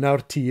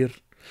erwynaw'r tir,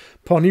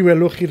 poni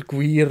welwch chi'r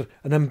gwir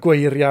yn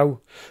ymgweiriaw,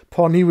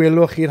 poni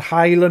welwch chi'r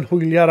haul yn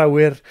hwylia'r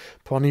awyr,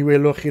 poni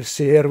welwch chi'r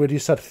ser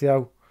wedi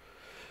syrthiaw.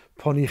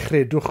 Poni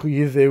chredwch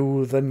chi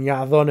ddew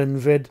ddyniaddon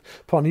enfyd,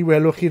 poni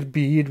welwch chi'r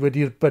byd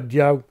wedi'r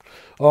bydiaw.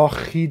 Och,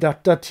 hyd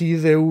ata ti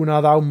ddew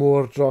na ddaw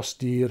môr dros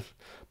dir,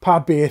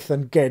 pa beth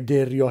yn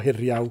gedur i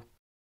ohiriaw.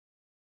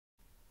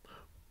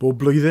 Bob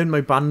blwyddyn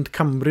mae band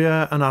Cymru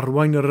yn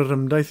arwain yr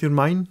yrymdaeth i'r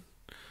maen,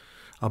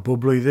 a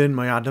bob blwyddyn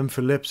mae Adam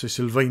Phillips, ei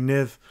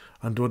sylfaenydd,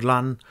 yn dod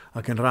lan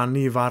ac yn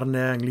rannu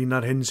farnau ynglyn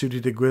â'r hyn sydd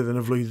wedi digwydd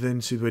yn y flwyddyn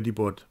sydd wedi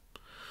bod.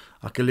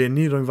 Ac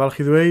Eleni, rwy'n falch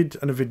i ddweud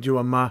yn y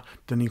fideo yma,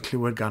 dyn ni'n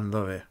clywed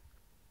ganddo fe.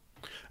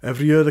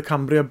 Every year the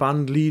Cumbria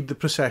band lead the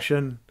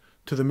procession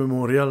to the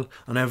memorial,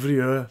 and every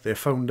year their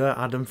founder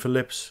Adam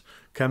Phillips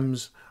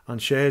comes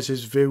and shares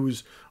his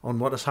views on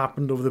what has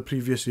happened over the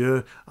previous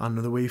year and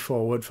the way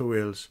forward for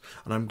Wales.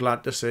 And I'm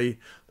glad to say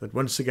that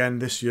once again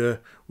this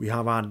year we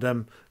have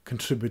Adam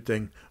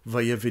contributing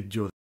via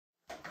video.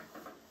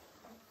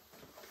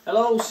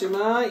 Hello,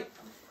 sy'n.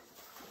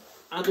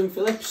 Adam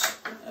Phillips,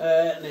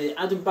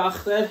 Adam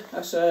Bach there,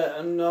 as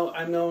I'm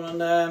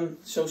known on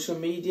social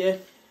media.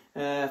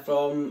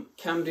 From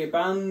Cymru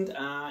band,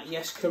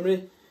 Yes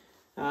Cymru,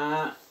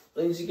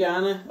 Lindsay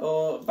Garner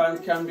o band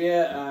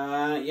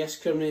Cymru, Yes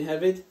Cymru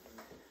hefyd.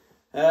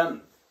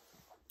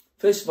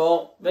 First of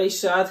all, very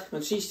sad,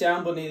 mae'n trist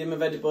iawn bod ni ddim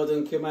yn fedru bod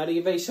yn Cilmeri,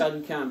 very sad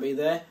we can't be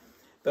there,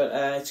 but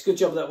it's a good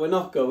job that we're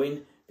not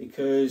going,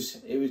 because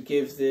it would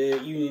give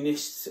the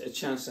unionists a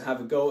chance to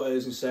have a go at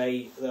us and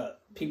say that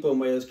people in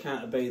Wales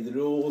can't obey the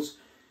rules.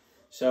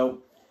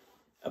 So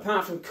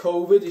apart from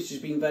COVID, which has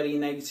been very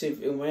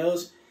negative in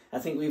Wales, I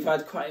think we've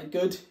had quite a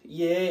good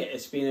year.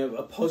 It's been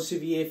a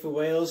positive year for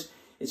Wales.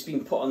 It's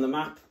been put on the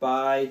map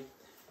by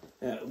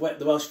the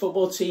Welsh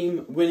football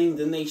team winning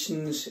the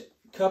Nations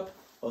Cup,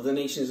 or the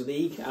Nations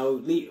League,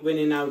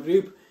 winning our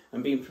group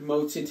and being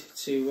promoted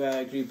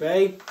to Group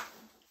A.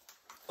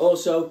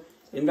 Also,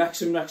 in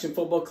Wrexham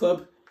Football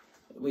Club,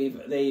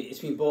 it's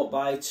been bought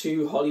by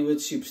 2 Hollywood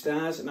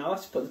superstars. Now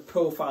that's put the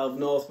profile of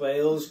North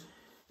Wales,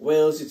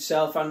 Wales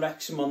itself and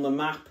Wrexham on the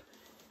map.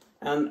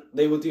 And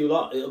they will do a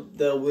lot.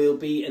 There will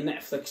be a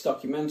Netflix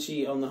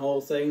documentary on the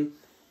whole thing.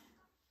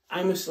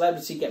 I'm a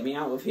Celebrity, get me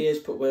out of here, has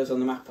put Wales on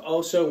the map.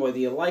 Also, whether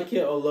you like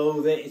it or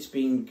loathe it, it's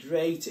been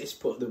great. It's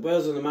put the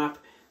Wales on the map.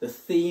 The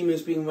theme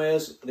has been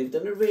Wales. They've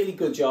done a really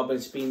good job, and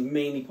it's been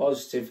mainly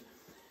positive.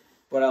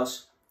 What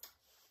else?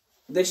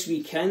 This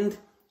weekend,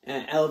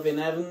 Elfyn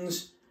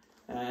Evans.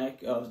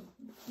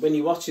 When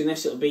you're watching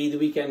this, it'll be the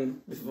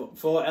weekend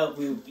before.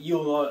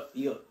 You'll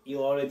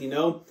already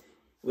know.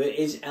 Where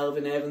is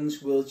Elfyn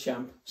Evans world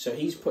champ? So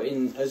he's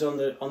putting us on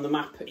the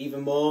map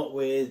even more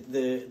with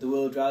the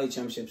World Rally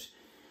Championships.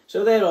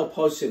 So they're all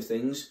positive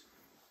things.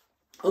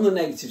 On the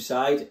negative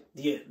side,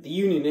 the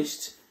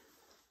Unionists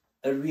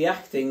are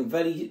reacting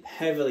very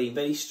heavily,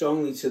 very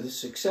strongly to the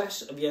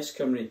success of Yes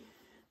Cymru.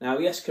 Now,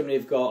 Yes Cymru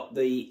have got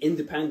the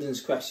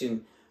independence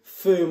question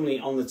firmly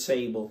on the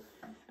table,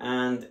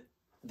 and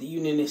the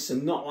Unionists are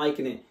not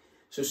liking it.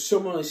 So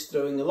someone is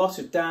throwing a lot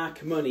of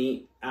dark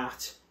money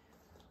at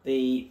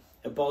the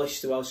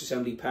Abolish the Welsh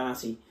Assembly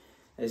Party.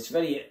 It's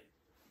very,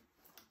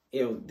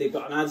 they've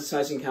got an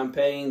advertising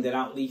campaign, they're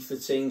out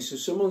leafleting, so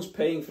someone's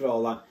paying for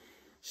all that.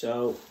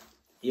 So,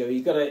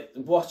 you've got to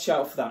watch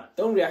out for that.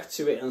 Don't react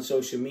to it on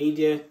social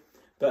media,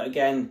 but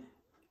again,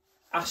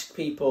 ask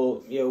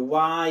people,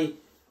 why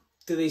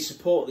do they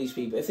support these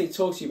people? If they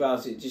talk to you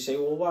about it, just say,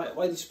 well,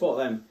 why do you support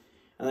them?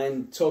 And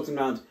then talk to them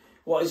around,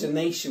 what is a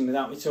nation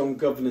without its own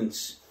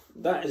governance?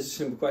 That is a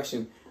simple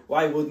question.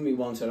 Why wouldn't we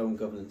want our own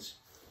governance?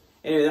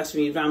 Anyway, that's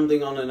me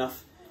rambling on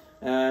enough.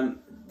 Then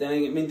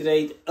I'm mynd i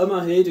ddeud,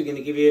 yma hyd, we're going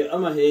to give you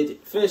yma hyd,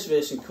 first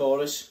verse and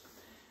chorus,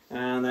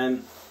 and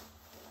then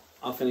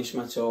I'll finish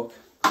my talk.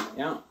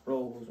 Yeah,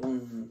 rolls,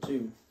 1,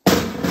 2.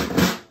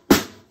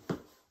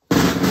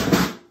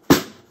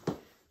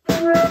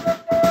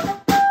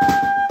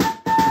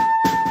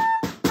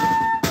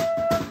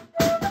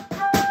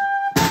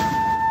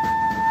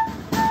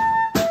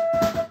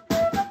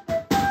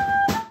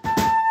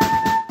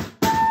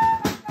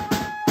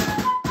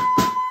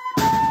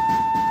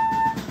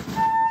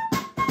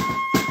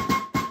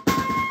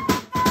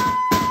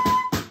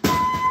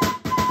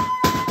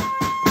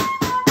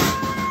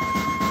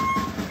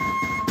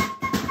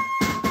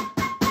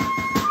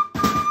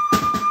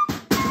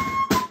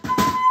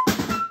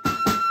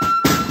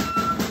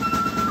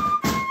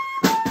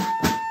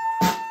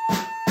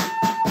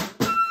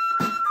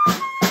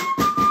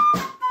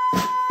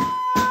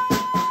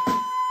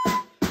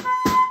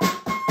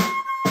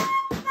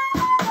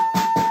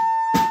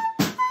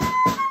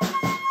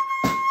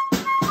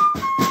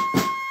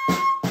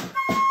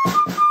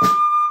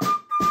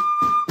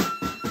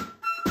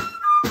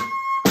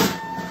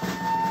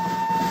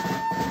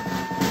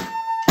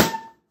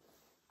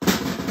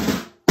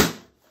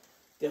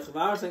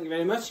 Thank you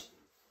very much.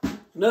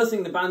 Another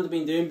thing the band have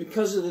been doing,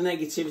 because of the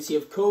negativity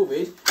of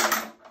COVID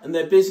and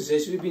their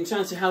businesses, we've been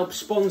trying to help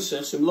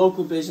sponsor some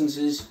local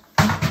businesses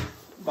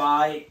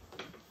by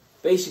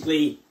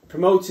basically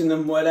promoting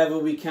them wherever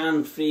we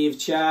can, free of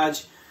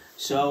charge.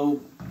 So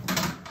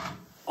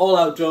all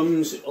our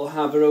drums will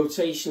have a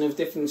rotation of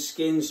different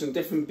skins from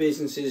different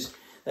businesses.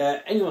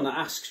 Anyone that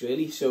asks,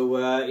 really. So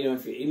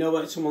if you know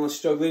about someone that's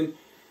struggling,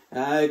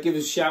 give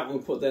us a shout and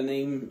we'll put their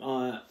name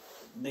of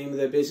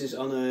their business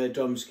on a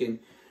drum skin.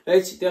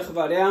 Right, diolch yn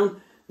fawr iawn.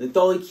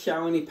 Nadolig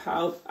llawn I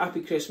pawb.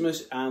 Happy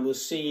Christmas, and we'll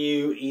see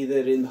you either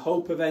in the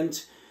Hope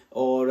event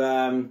or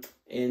on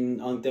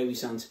Dewi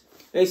Sant.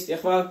 Right, diolch yn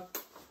fawr.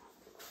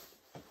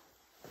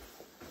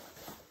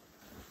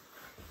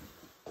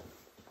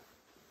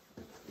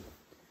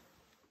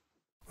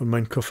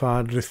 Mae'n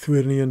coffad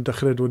rithwyr ni yn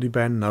dechrau dod I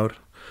ben nawr.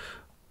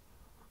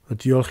 A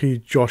diolch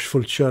I Josh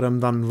Fulcher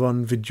am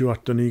ddanfon fideo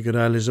ato ni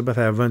gyda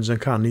Elizabeth Evans yn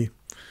canu,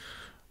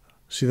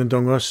 sydd yn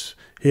dangos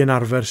hen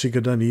arfer sydd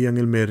gyda ni yng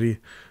Nghilmeri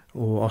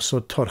o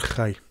osod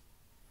torchau.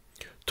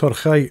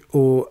 Torchau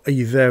o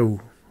eiddew,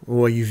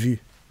 o eifi,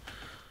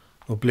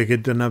 o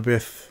blegyd dyna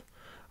beth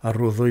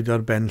arroddwyd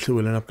ar ben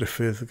Llywelyn ap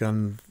Gruffydd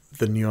gan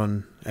ddynion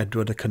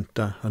Edward y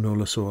Cynta yn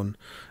ôl y sôn,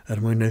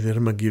 mwyn ei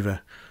ddirmygu fe.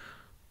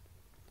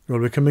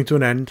 Well, we're coming to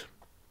an end,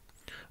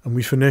 and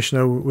we finish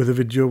now with a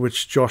video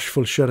which Josh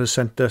Fulcher has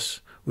sent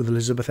us with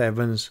Elizabeth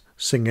Evans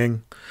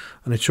singing,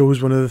 and it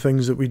shows one of the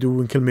things that we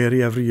do in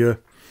Cilmeri every year.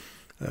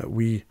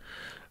 We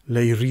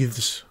lay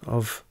wreaths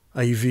of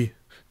ivy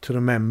to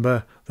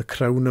remember the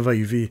crown of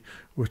ivy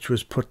which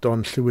was put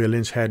on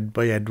Llywelyn's head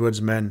by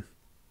Edward's men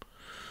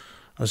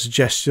as a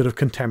gesture of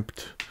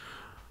contempt.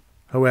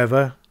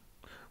 However,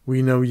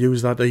 we now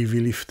use that ivy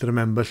leaf to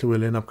remember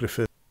Llywelyn ap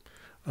Gruffydd,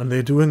 and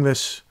they're doing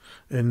this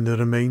in the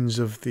remains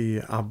of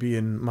the abbey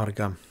in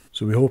Margam. So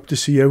So we hope to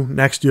see you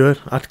next year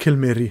at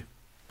Cilmeri.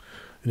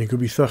 Ni'n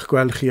gobeithio eich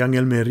gweld chi yng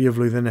Nghilmeri y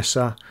flwyddyn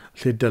nesaf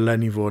lle dylen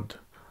ni fod.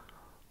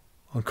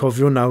 Ond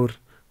cofio nawr,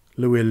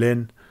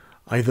 Llywelyn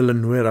a'i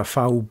ddilynwyr a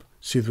phawb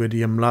sydd wedi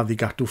ymladd i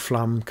gadw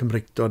fflam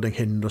Cymreictod yng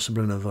nghyn dros y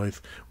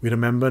blynyddoedd. We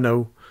remember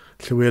now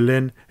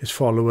Llywelyn, his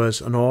followers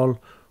and all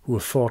who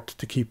have fought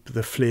to keep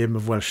the flame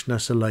of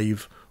Welshness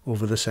alive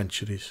over the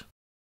centuries.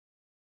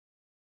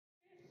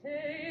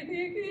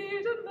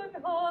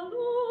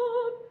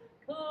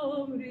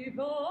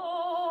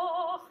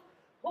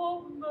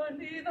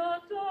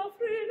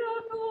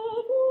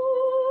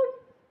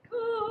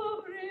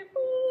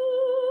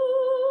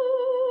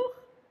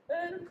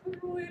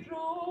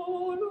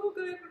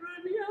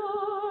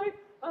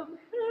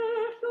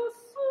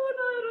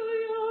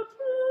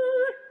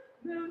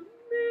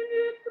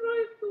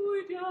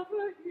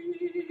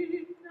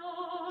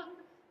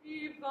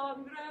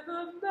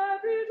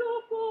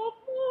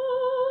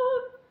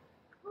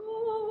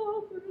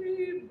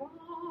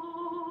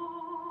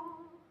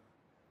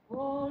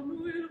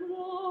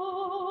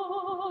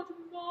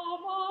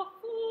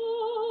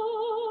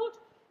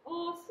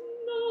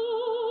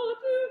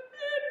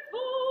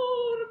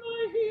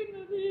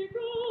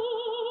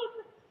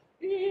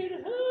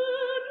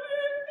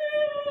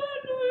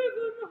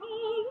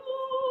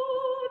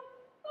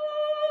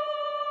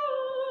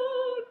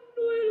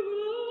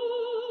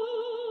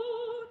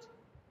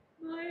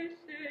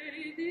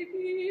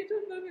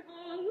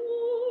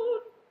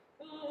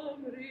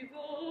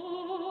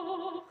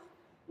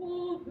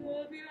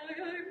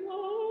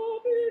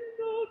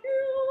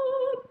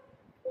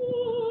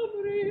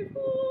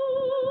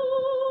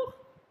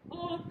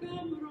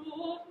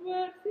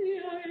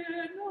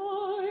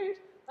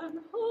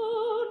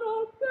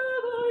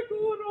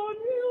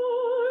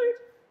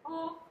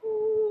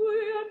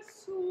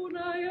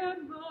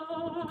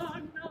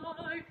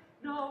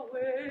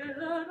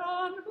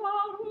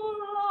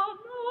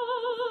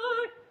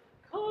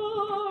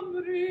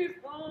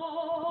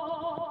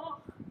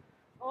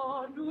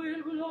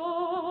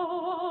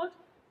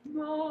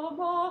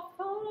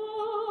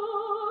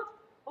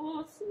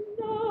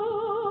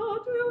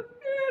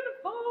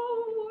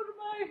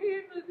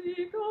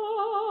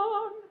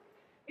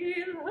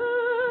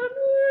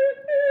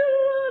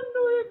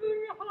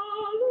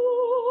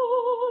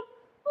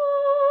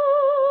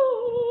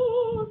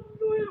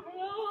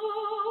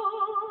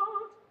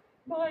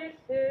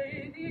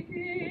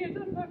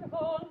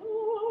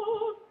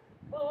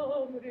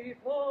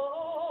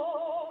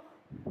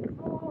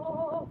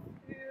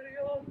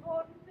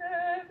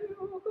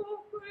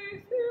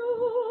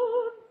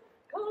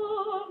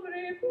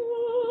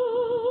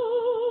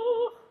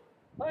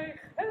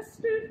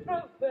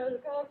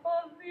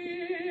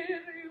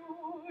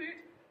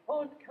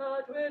 Ond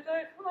cadwyd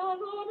eich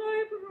halon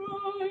ei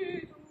brwy